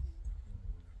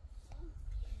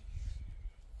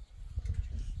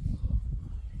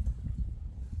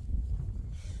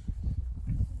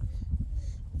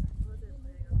wasn't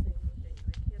planning on saying anything.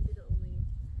 I can't be the only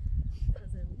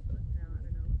cousin, but now I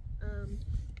don't know.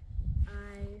 I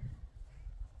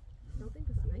don't think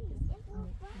this mic is.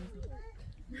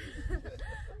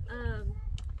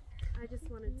 I just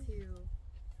wanted to,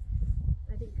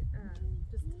 I think,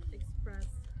 just express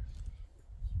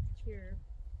here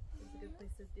is a good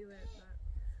place to do it, but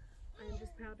I am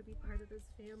just proud to be part of this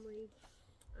family.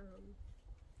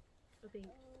 I think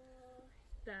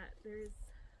that there's,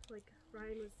 like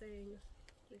Ryan was saying,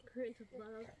 the current of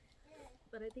love,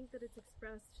 but I think that it's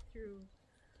expressed through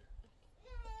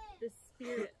this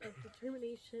spirit of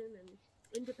determination and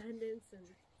independence and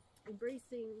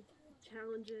embracing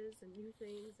challenges and new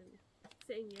things and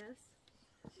saying yes.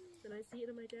 And I see it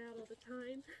in my dad all the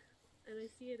time, and I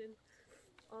see it in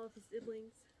all of his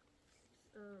siblings.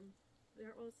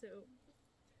 They're also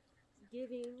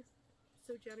giving,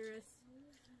 so generous,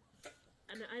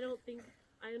 and I don't think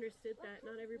I understood that.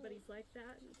 Not everybody's like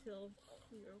that until,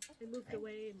 you know, I moved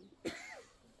away, and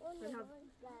I have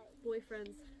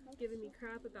boyfriends giving me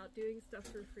crap about doing stuff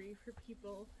for free for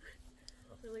people.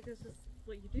 They're like, that's just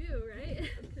what you do, right?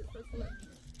 Because that's what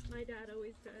my dad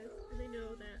always does. And I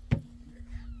know that,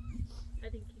 I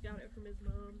think he got it from his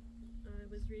mom. I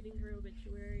was reading her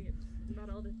obituary and about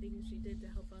all the things she did to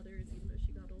help others, even though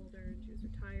she got older and she was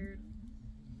retired.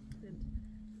 And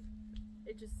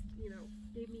it just, you know,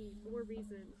 gave me more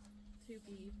reason to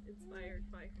be inspired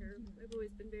by her. I've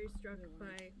always been very struck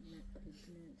by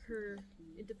her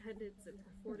independence and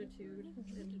her fortitude.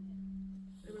 And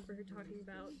I remember her talking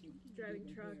about driving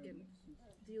truck and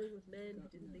dealing with men who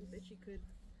didn't think that she could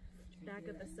back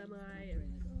up a semi, and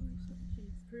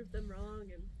she's prove them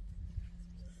wrong, and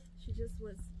she just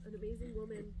was an amazing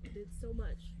woman, did so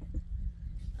much.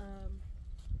 And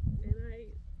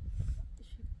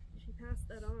she passed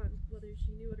that on, whether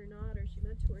she knew it or not, or she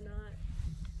meant to or not,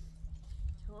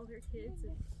 to all her kids,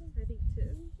 and I think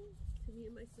to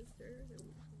me and my sister.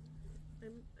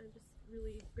 And I'm just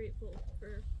really grateful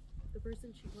for the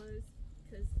person she was,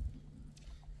 because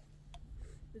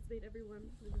it's made everyone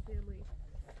in the family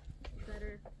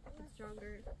better and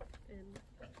stronger, and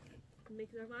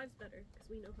making our lives better, because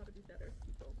we know how to be better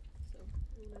people. So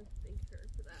I want to thank her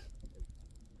for that. And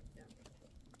yeah,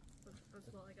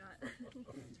 that's all I got.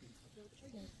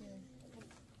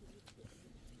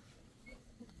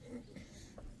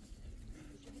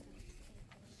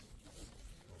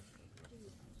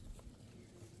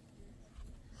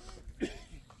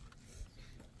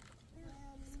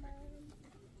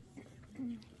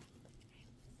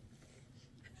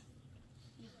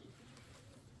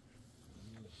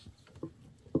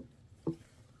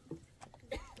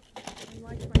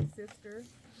 Like my sister,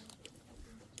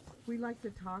 we like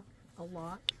to talk a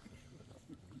lot.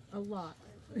 A lot.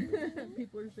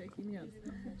 People are shaking yes.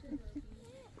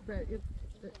 But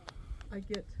I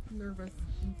get nervous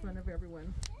in front of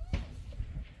everyone.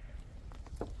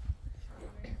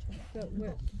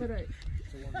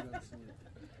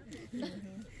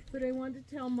 But I want to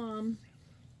tell Mom,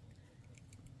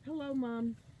 hello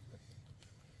Mom,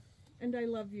 and I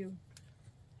love you,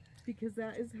 because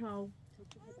that is how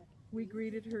we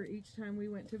greeted her each time we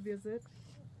went to visit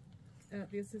at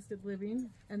the assisted living.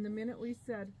 And the minute we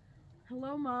said,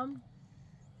 hello Mom,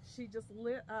 she just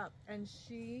lit up, and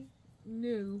she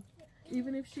knew,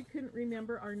 even if she couldn't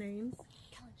remember our names,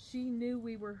 she knew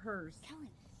we were hers.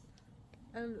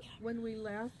 And when we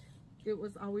left, it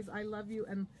was always, I love you,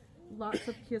 and lots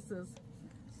of kisses.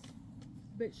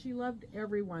 But she loved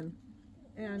everyone.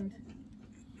 And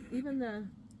even the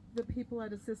people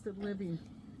at assisted living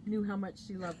knew how much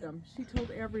she loved them. She told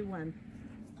everyone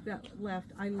that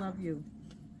left, I love you.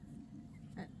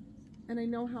 And I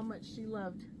know how much she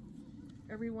loved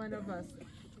every one of us.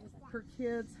 Her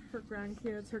kids, her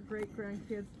grandkids, her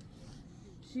great-grandkids.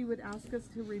 She would ask us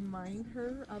to remind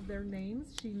her of their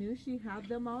names. She knew she had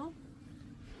them all,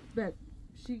 but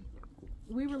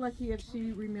we were lucky if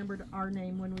she remembered our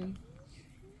name when we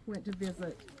went to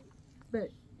visit. But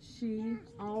she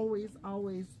always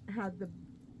had the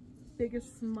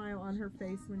biggest smile on her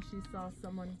face when she saw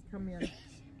someone come in.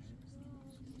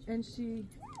 And she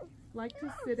liked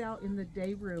to sit out in the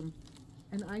day room,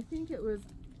 and I think it was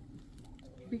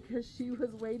because she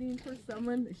was waiting for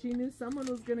someone. She knew someone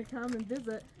was going to come and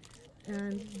visit,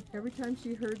 and every time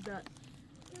she heard that,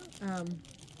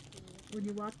 when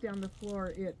you walk down the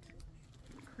floor, it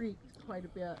creaked quite a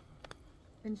bit,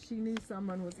 and she knew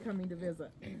someone was coming to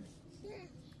visit.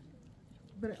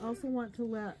 But I also want to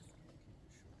let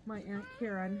my Aunt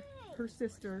Karen, her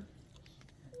sister,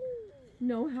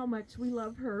 know how much we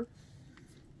love her,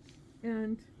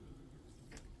 and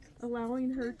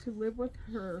allowing her to live with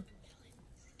her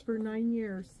for 9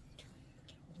 years.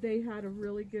 They had a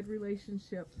really good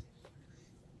relationship,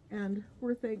 and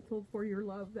we're thankful for your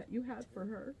love that you had for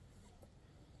her.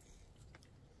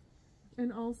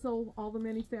 And also all the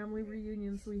many family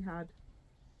reunions we had.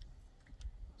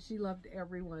 She loved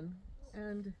everyone,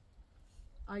 and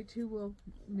I too will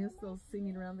miss those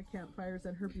singing around the campfires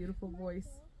and her beautiful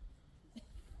voice.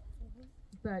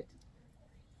 But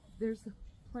there's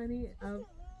plenty of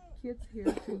kids here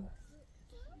to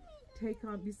take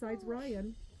on, besides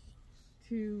Ryan,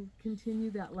 to continue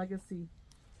that legacy.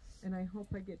 And I hope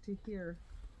I get to hear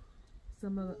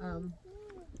some of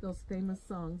those famous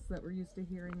songs that we're used to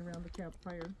hearing around the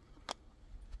campfire.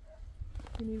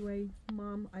 Anyway,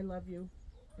 Mom, I love you,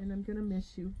 and I'm gonna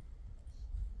miss you.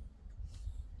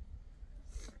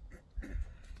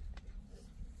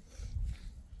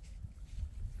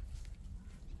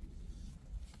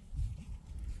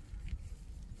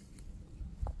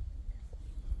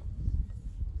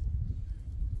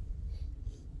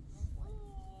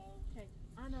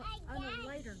 On a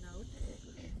lighter note,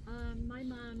 my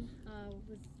mom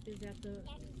is at the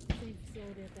same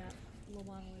facility that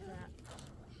LuJuana was at.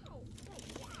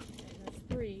 That's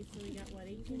 3, so we got what,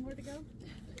 18 more to go?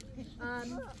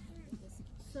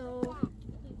 So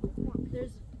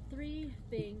there's 3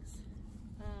 things.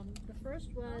 The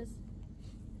first was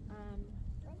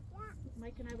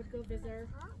Mike and I would go visit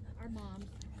our moms.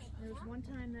 There was one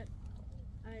time that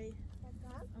I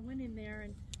went in there,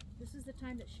 and this is the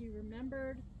time that she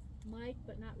remembered Mike,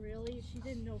 but not really. She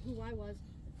didn't know who I was.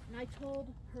 And I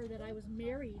told her that I was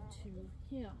married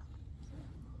to him,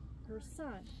 her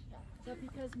son. But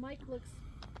because Mike looks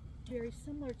very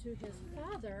similar to his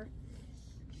father,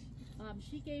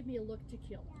 she gave me a look to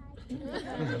kill.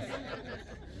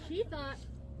 She thought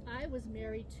I was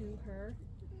married to her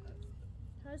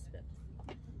husband,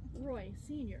 Roy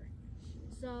Sr.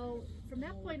 So from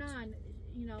that point on,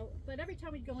 you know, but every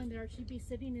time we'd go in there, she'd be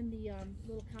sitting in the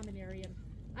little common area, and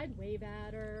I'd wave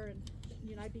at her, and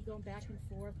you know, I'd be going back and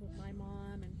forth with my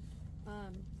mom, and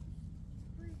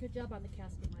good job on the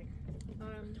casket, Mike.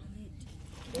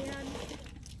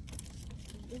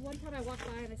 And one time I walked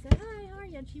by and I said, "Hi, how are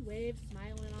you?" And she waved,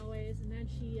 smiling always, and then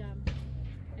she,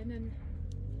 and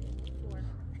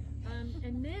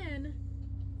then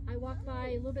I walked by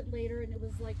a little bit later, and it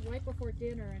was like right before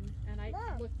dinner, and I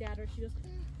looked at her. She goes,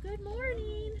 "Good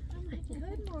morning." I'm like,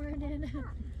 "Good morning."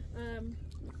 And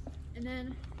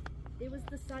then it was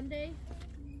the Sunday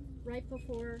right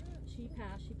before she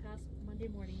passed. She passed Monday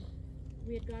morning.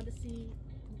 We had gone to see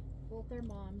both our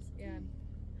moms, and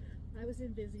I was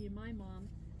in visiting my mom,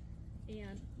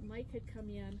 and Mike had come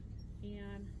in,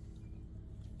 and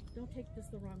don't take this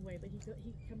the wrong way, but he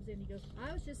comes in, he goes,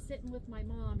 "I was just sitting with my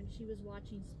mom and she was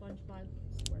watching SpongeBob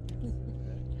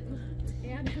SquarePants."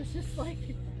 And it was just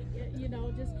like, you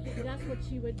know, just that's what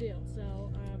she would do.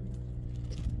 So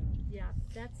yeah,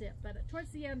 that's it. But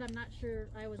towards the end, I'm not sure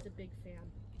I was a big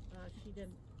fan. She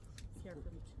didn't care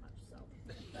for me too much, so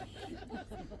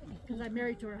because I'm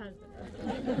married to her husband.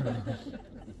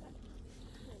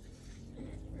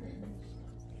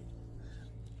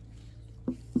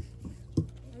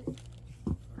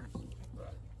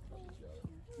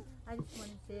 I just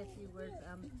want to say a few words.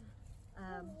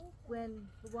 When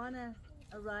LuJuana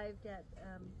arrived at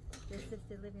the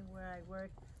assisted living where I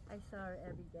work, I saw her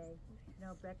every day. You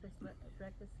know, breakfast,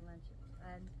 lunch,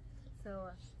 and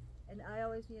so, and I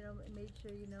always, you know, made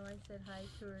sure, you know, I said hi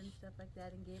to her and stuff like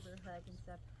that, and gave her a hug and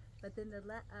stuff. But then the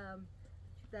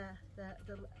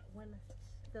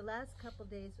last couple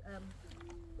days,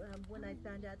 when I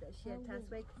found out that she had passed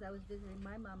away, because I was visiting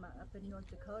my mama up in North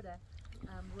Dakota,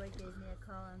 Roy gave me a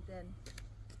call, and then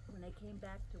when I came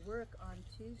back to work on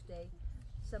Tuesday,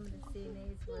 some of the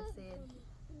CNAs were saying,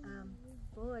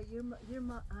 "Boy, your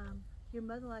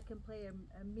mother-in-law can play a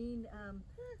mean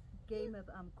game of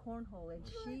cornhole," and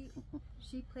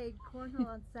she played cornhole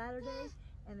on Saturday,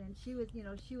 and then she was, you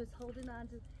know, she was holding on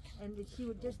to, and she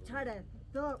would just try to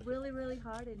throw it really, really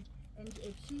hard, and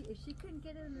if she couldn't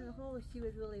get it in the hole, she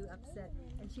was really upset.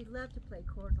 And she loved to play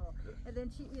cornhole. And then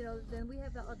she, you know, then we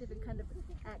have all different kind of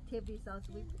activities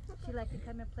also. She liked to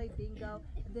come and play bingo.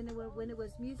 And then when it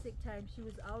was music time, she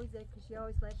was always there because she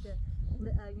always liked to,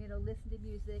 you know, listen to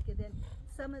music. And then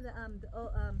some of the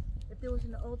if there was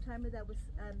an old timer that was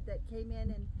that came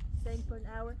in and sang for an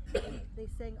hour, they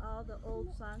sang all the old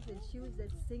songs, and she was there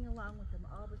to sing along with them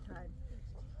all the time.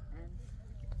 And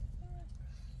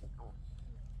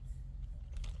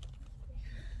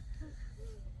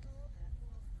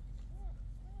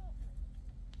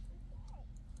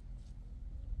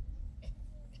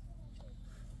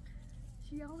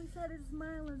she always had a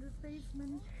smile on her face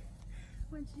when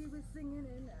she was singing,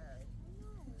 and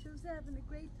she was having a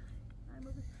great time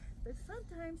of it. But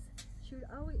sometimes she has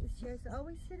to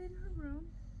always sit in her room,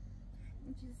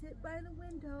 and she'd sit by the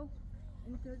window,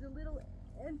 and there's a little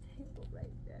end table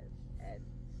right there, and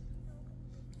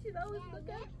she'd always look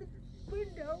out the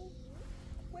window,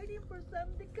 waiting for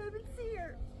someone to come and see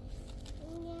her.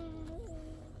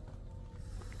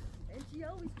 And she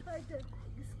always tried to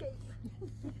escape.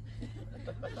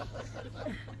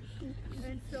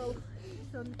 And so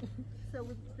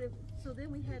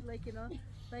then we had, like, you know,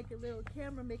 like a little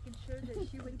camera making sure that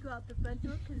she wouldn't go out the front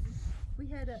door, because we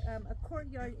had a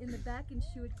courtyard in the back, and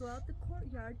she would go out the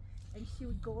courtyard, and she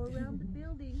would go around the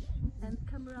building and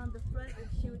come around the front, and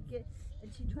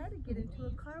she tried to get into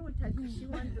a car one time because she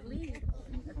wanted to leave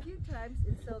a few times,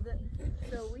 and so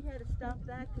we had to stop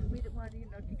that because we didn't want, you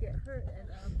know, to get hurt. And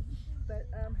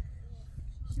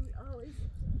she would always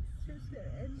sit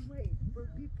there and wait for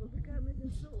people to come in,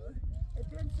 and so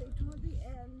eventually toward the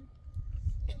end,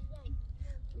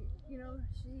 you know,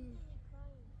 she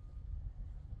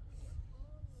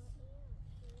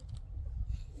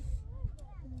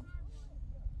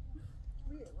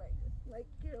like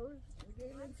you know,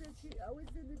 Galen said, she always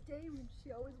in the day room.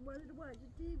 She always wanted to watch the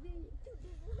TV,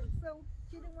 so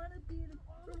she didn't want to be in a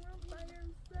room by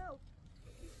herself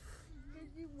because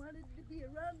she wanted to be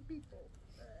around people.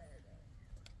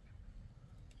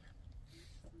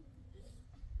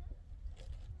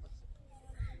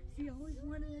 She always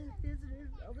wanted to have visitors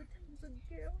all the time. So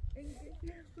Carol and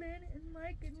Lynn and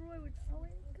Mike and Roy would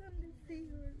always come to see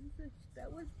her, and so that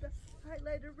was the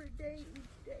highlight of her day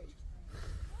each day.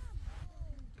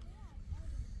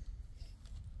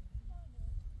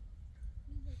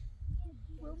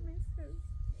 We'll miss her.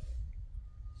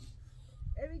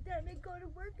 go to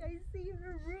work, I see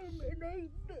her room and I.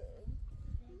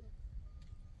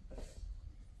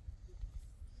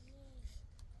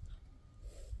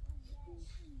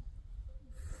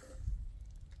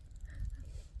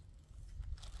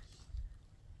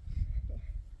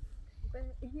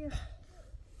 But yeah,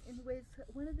 anyways,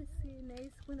 one of the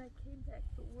CNAs, when I came back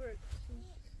from work,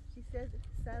 she said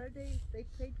Saturday they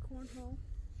played cornhole,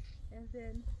 and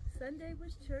then Sunday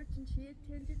was church, and she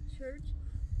attended church,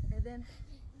 and then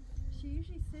she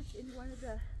usually sits in one of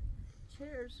the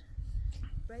chairs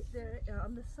right there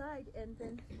on the side, and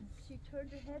then she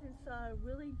turned her head and saw a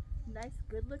really nice,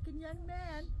 good-looking young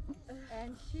man,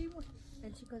 and she goes,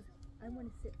 I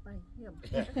want to sit by him.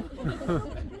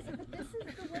 this is a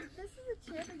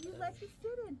chair that you like to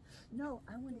sit in. No,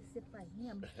 I want to sit by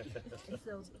him. And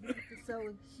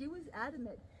so she was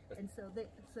adamant, and so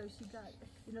she got,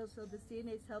 so the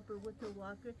CNAs help her with her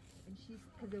walker, and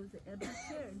because there was an empty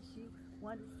chair, and she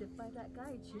wanted to sit by that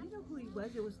guy, and she didn't know who he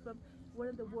was. It was from one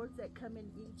of the wards that come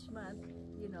in each month,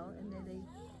 and then they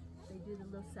do the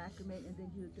little sacrament, and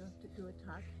then you have to do a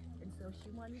talk. And so she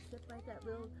wanted to sit by that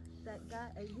guy.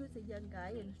 He was a young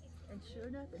guy, and sure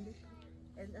enough, they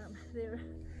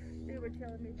were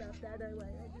telling me about that. I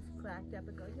just cracked up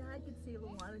and go, yeah, I can see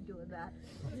LuJuana doing that.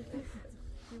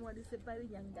 She wanted to sit by the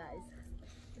young guys.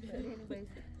 But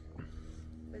anyways,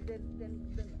 but then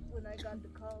when I got the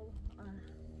call,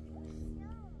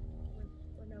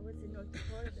 when I was in North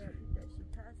Dakota that she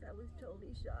passed, I was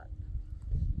totally shocked,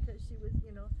 because she was,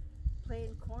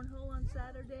 playing cornhole on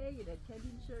Saturday and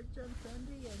attending church on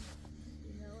Sunday,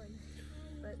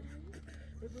 but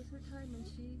it was her time, and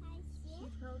she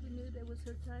probably knew that was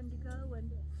her time to go, and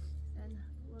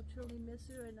we'll truly miss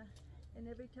her, and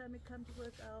every time I come to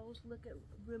work, I always look at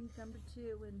room number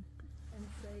 2 and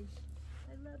say,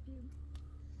 I love you.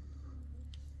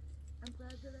 I'm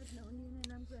glad that I've known you,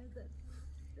 and I'm glad that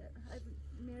I've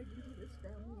married into this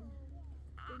family, and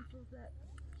thankful that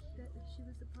she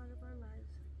was a part of our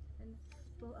lives. And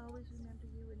we'll always remember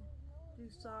you, and through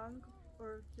song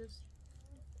or just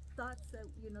thoughts that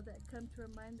that come to her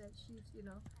mind, that she's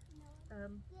talked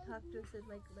to us, and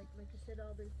like I said,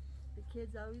 all the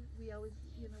kids we always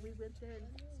we went there,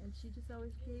 and she just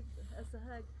always gave us a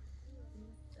hug. And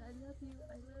I love you,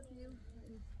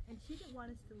 and she didn't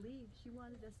want us to leave. She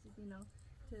wanted us to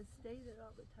to stay there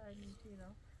all the time,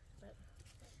 but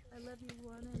I love you,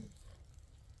 LuJuana.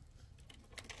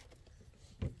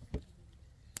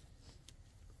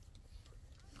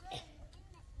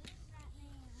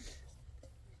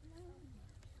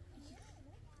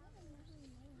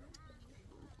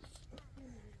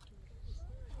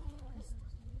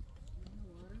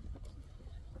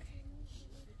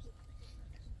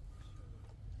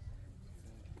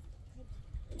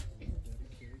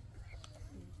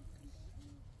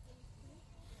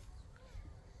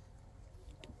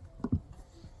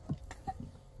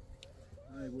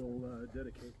 I will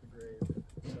dedicate the grave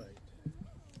site.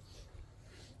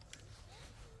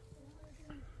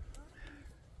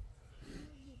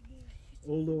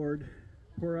 O Lord,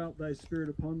 pour out thy Spirit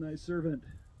upon thy servant,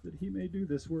 that he may do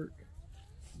this work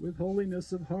with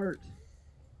holiness of heart.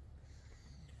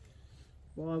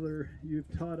 Father, you've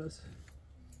taught us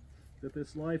that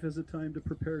this life is a time to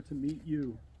prepare to meet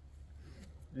you,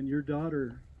 and your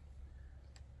daughter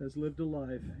has lived a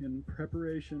life in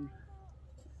preparation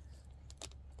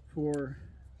for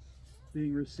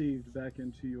being received back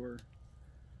into your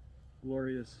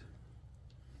glorious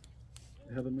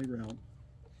heavenly realm.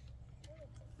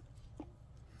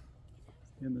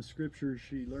 In the scriptures,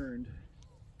 she learned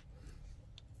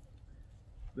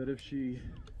that if she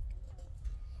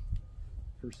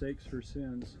forsakes her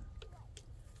sins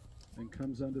and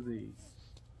comes unto thee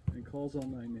and calls on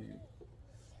thy name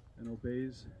and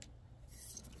obeys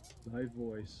thy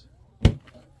voice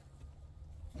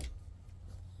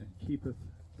and keepeth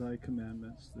thy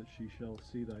commandments, that she shall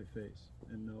see thy face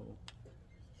and know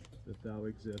that thou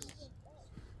exists.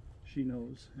 She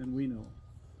knows, and we know,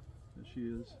 that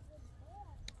she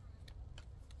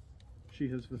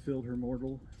has fulfilled her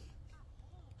mortal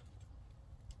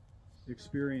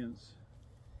experience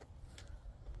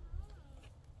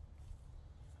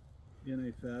in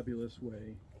a fabulous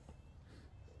way,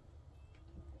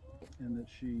 and that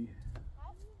she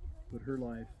put her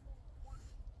life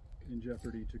in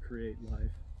jeopardy to create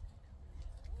life,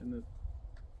 and that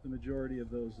the majority of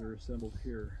those that are assembled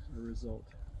here are a result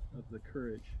of the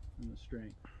courage and the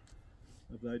strength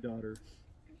of thy daughter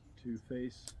to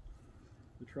face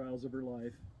the trials of her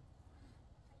life,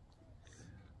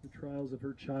 the trials of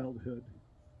her childhood,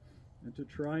 and to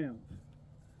triumph,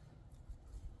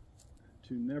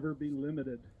 to never be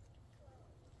limited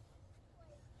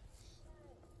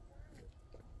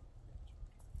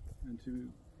and to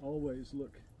always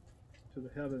look to the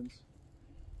heavens,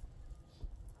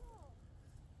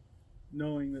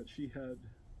 knowing that she had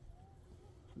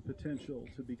the potential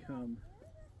to become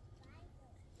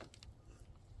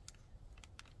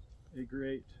a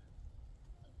great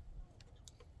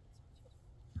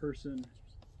person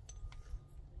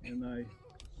in thy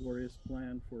glorious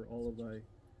plan for all of thy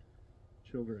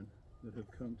children that have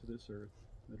come to this earth,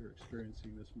 that are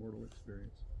experiencing this mortal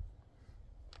experience.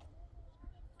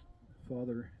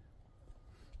 Father,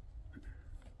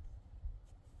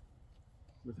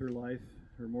 with her life,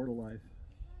 her mortal life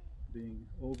being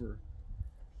over,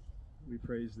 we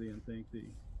praise thee and thank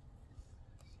thee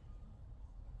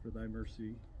for thy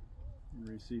mercy in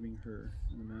receiving her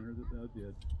in the manner that thou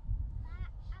did,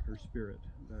 her spirit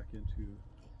back into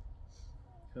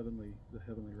the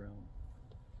heavenly realm.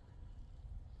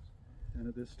 And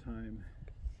at this time,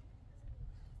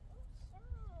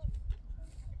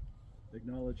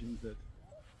 acknowledging that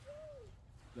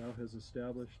thou hast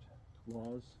established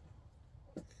laws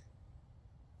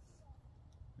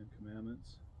and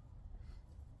commandments,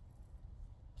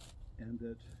 and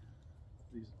that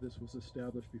this was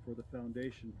established before the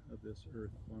foundation of this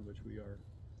earth upon which we are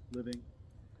living,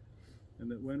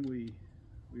 and that when we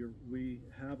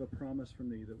have a promise from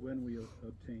thee that when we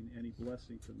obtain any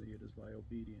blessing from thee, it is by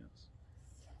obedience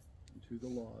to the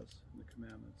laws and the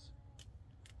commandments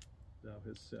thou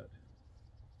hast set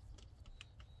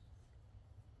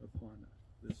upon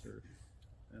this earth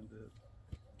and the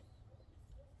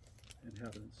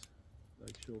inhabitants,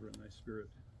 thy children, thy spirit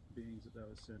beings that thou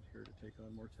hast sent here to take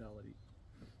on mortality.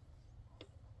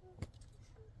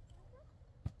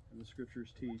 And the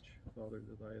scriptures teach, Father,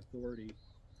 that thy authority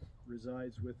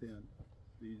resides within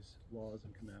these laws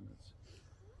and commandments.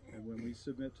 And when we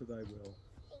submit to thy will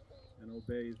and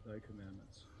obey thy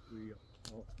commandments,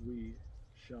 we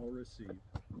shall receive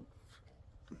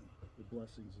the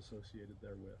blessings associated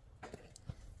therewith.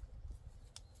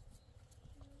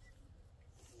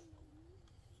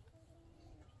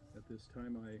 At this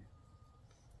time I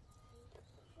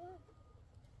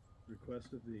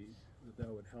request of thee that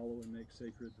thou would hallow and make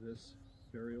sacred this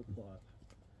burial plot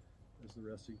as the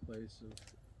resting place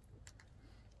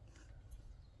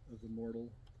of the mortal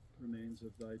remains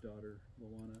of thy daughter,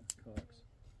 LuJuana Cox,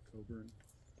 Coburn,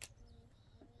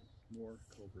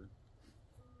 Coburn.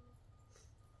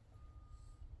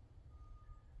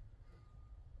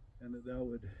 And that thou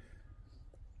would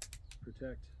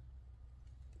protect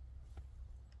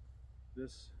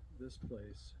this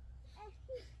place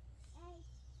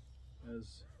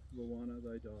as LuJuana,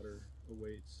 thy daughter,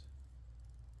 awaits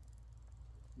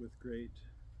with great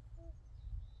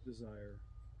desire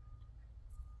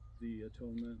the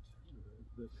atonement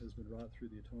that has been wrought through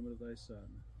the atonement of thy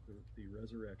Son, the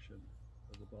resurrection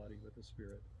of the body with the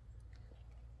spirit,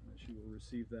 and that she will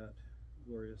receive that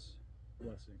glorious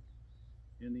blessing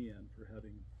in the end for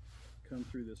having come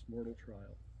through this mortal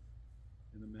trial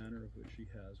in the manner of which she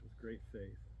has, with great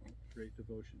faith, great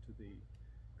devotion to thee,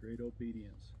 great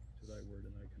obedience to thy word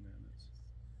and thy commandments.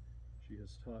 She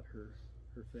has taught her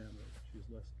family. She has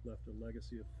left a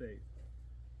legacy of faith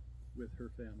with her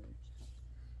family.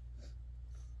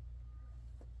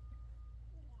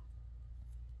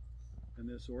 And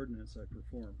this ordinance I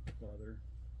perform, Father,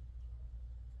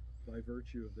 by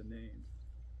virtue of the name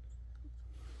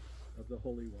of the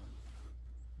Holy One,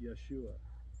 Yeshua,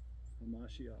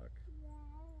 HaMashiach,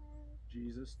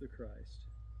 Jesus the Christ,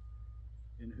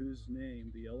 in whose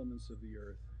name the elements of the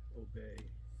earth obey,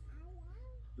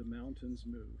 the mountains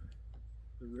move,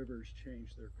 the rivers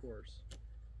change their course,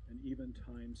 and even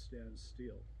time stands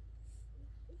still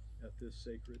at this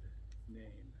sacred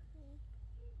name.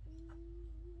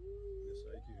 This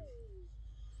I do.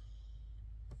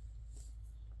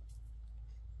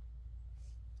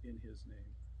 In his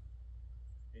name.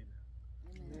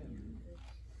 Amen. Amen.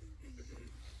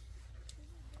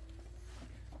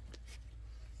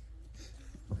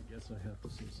 I guess I have to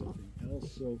say something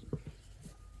else. So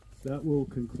that will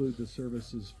conclude the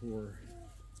services for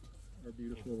our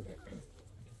beautiful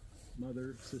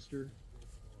mother, sister,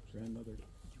 grandmother.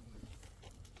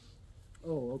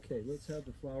 Oh, okay. Let's have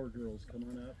the flower girls come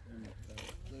on up, and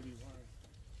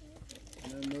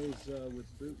then those with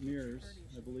boutonnieres,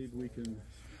 I believe we can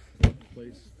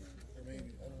place.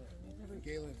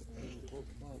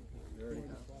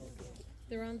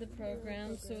 They're on the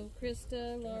program, so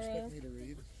Krista, Laura,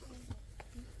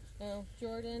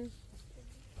 Jordan,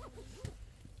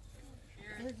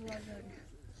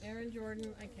 Aaron,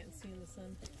 Jordan, I can't see in the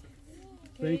sun.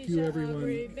 Thank you, everyone,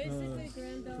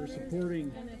 for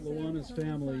supporting LuJuana's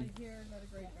family,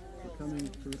 for coming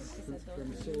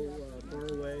from so far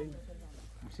away,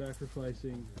 for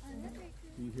sacrificing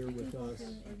be here with us.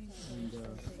 And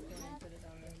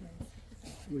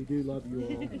we do love you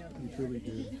all. We truly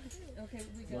do.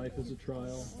 Life is a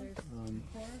trial.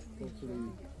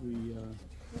 Hopefully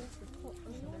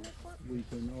we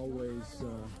can always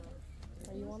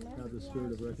have the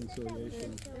spirit of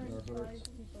reconciliation in our hearts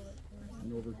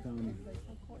and overcome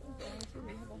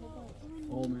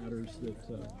all matters that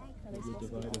would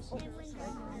divide us on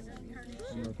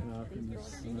our path in this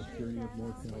journey of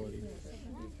mortality.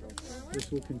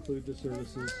 This will conclude the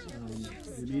services.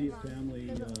 The immediate family,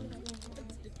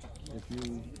 if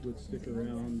you would stick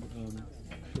around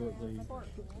shortly,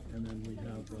 and then we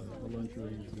have a lunch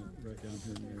arrangement right down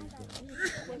here in Marysville.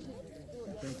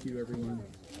 Thank you, everyone.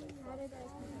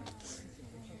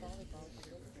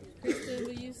 Kristen,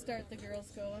 will you start the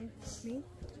girls going? Me?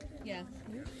 Yeah.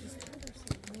 Just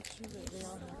make sure that they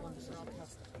all have one, so I'll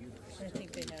pass the computers. I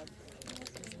think they have.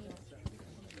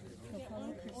 So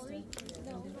follow Kristen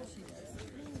and do what she does.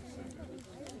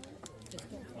 Just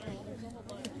don't follow. There's a whole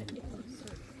bunch of people.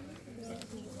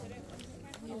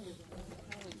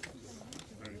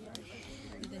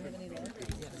 Do they have any left?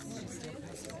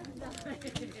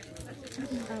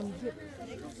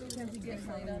 Kenzie, get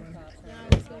light on top. Yeah,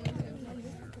 I was going to.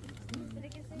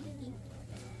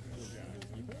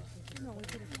 No, we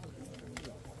could have.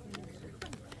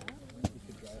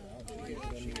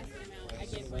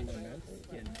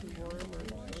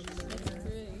 It's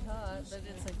pretty hot, but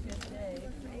it's a good day.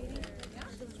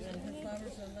 And the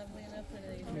flowers are lovely enough that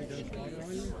they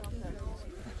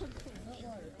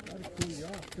That'll cool you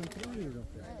off. Come through here up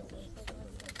there.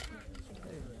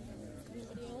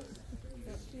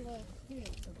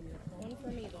 One for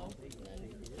me though. And then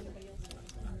anybody else?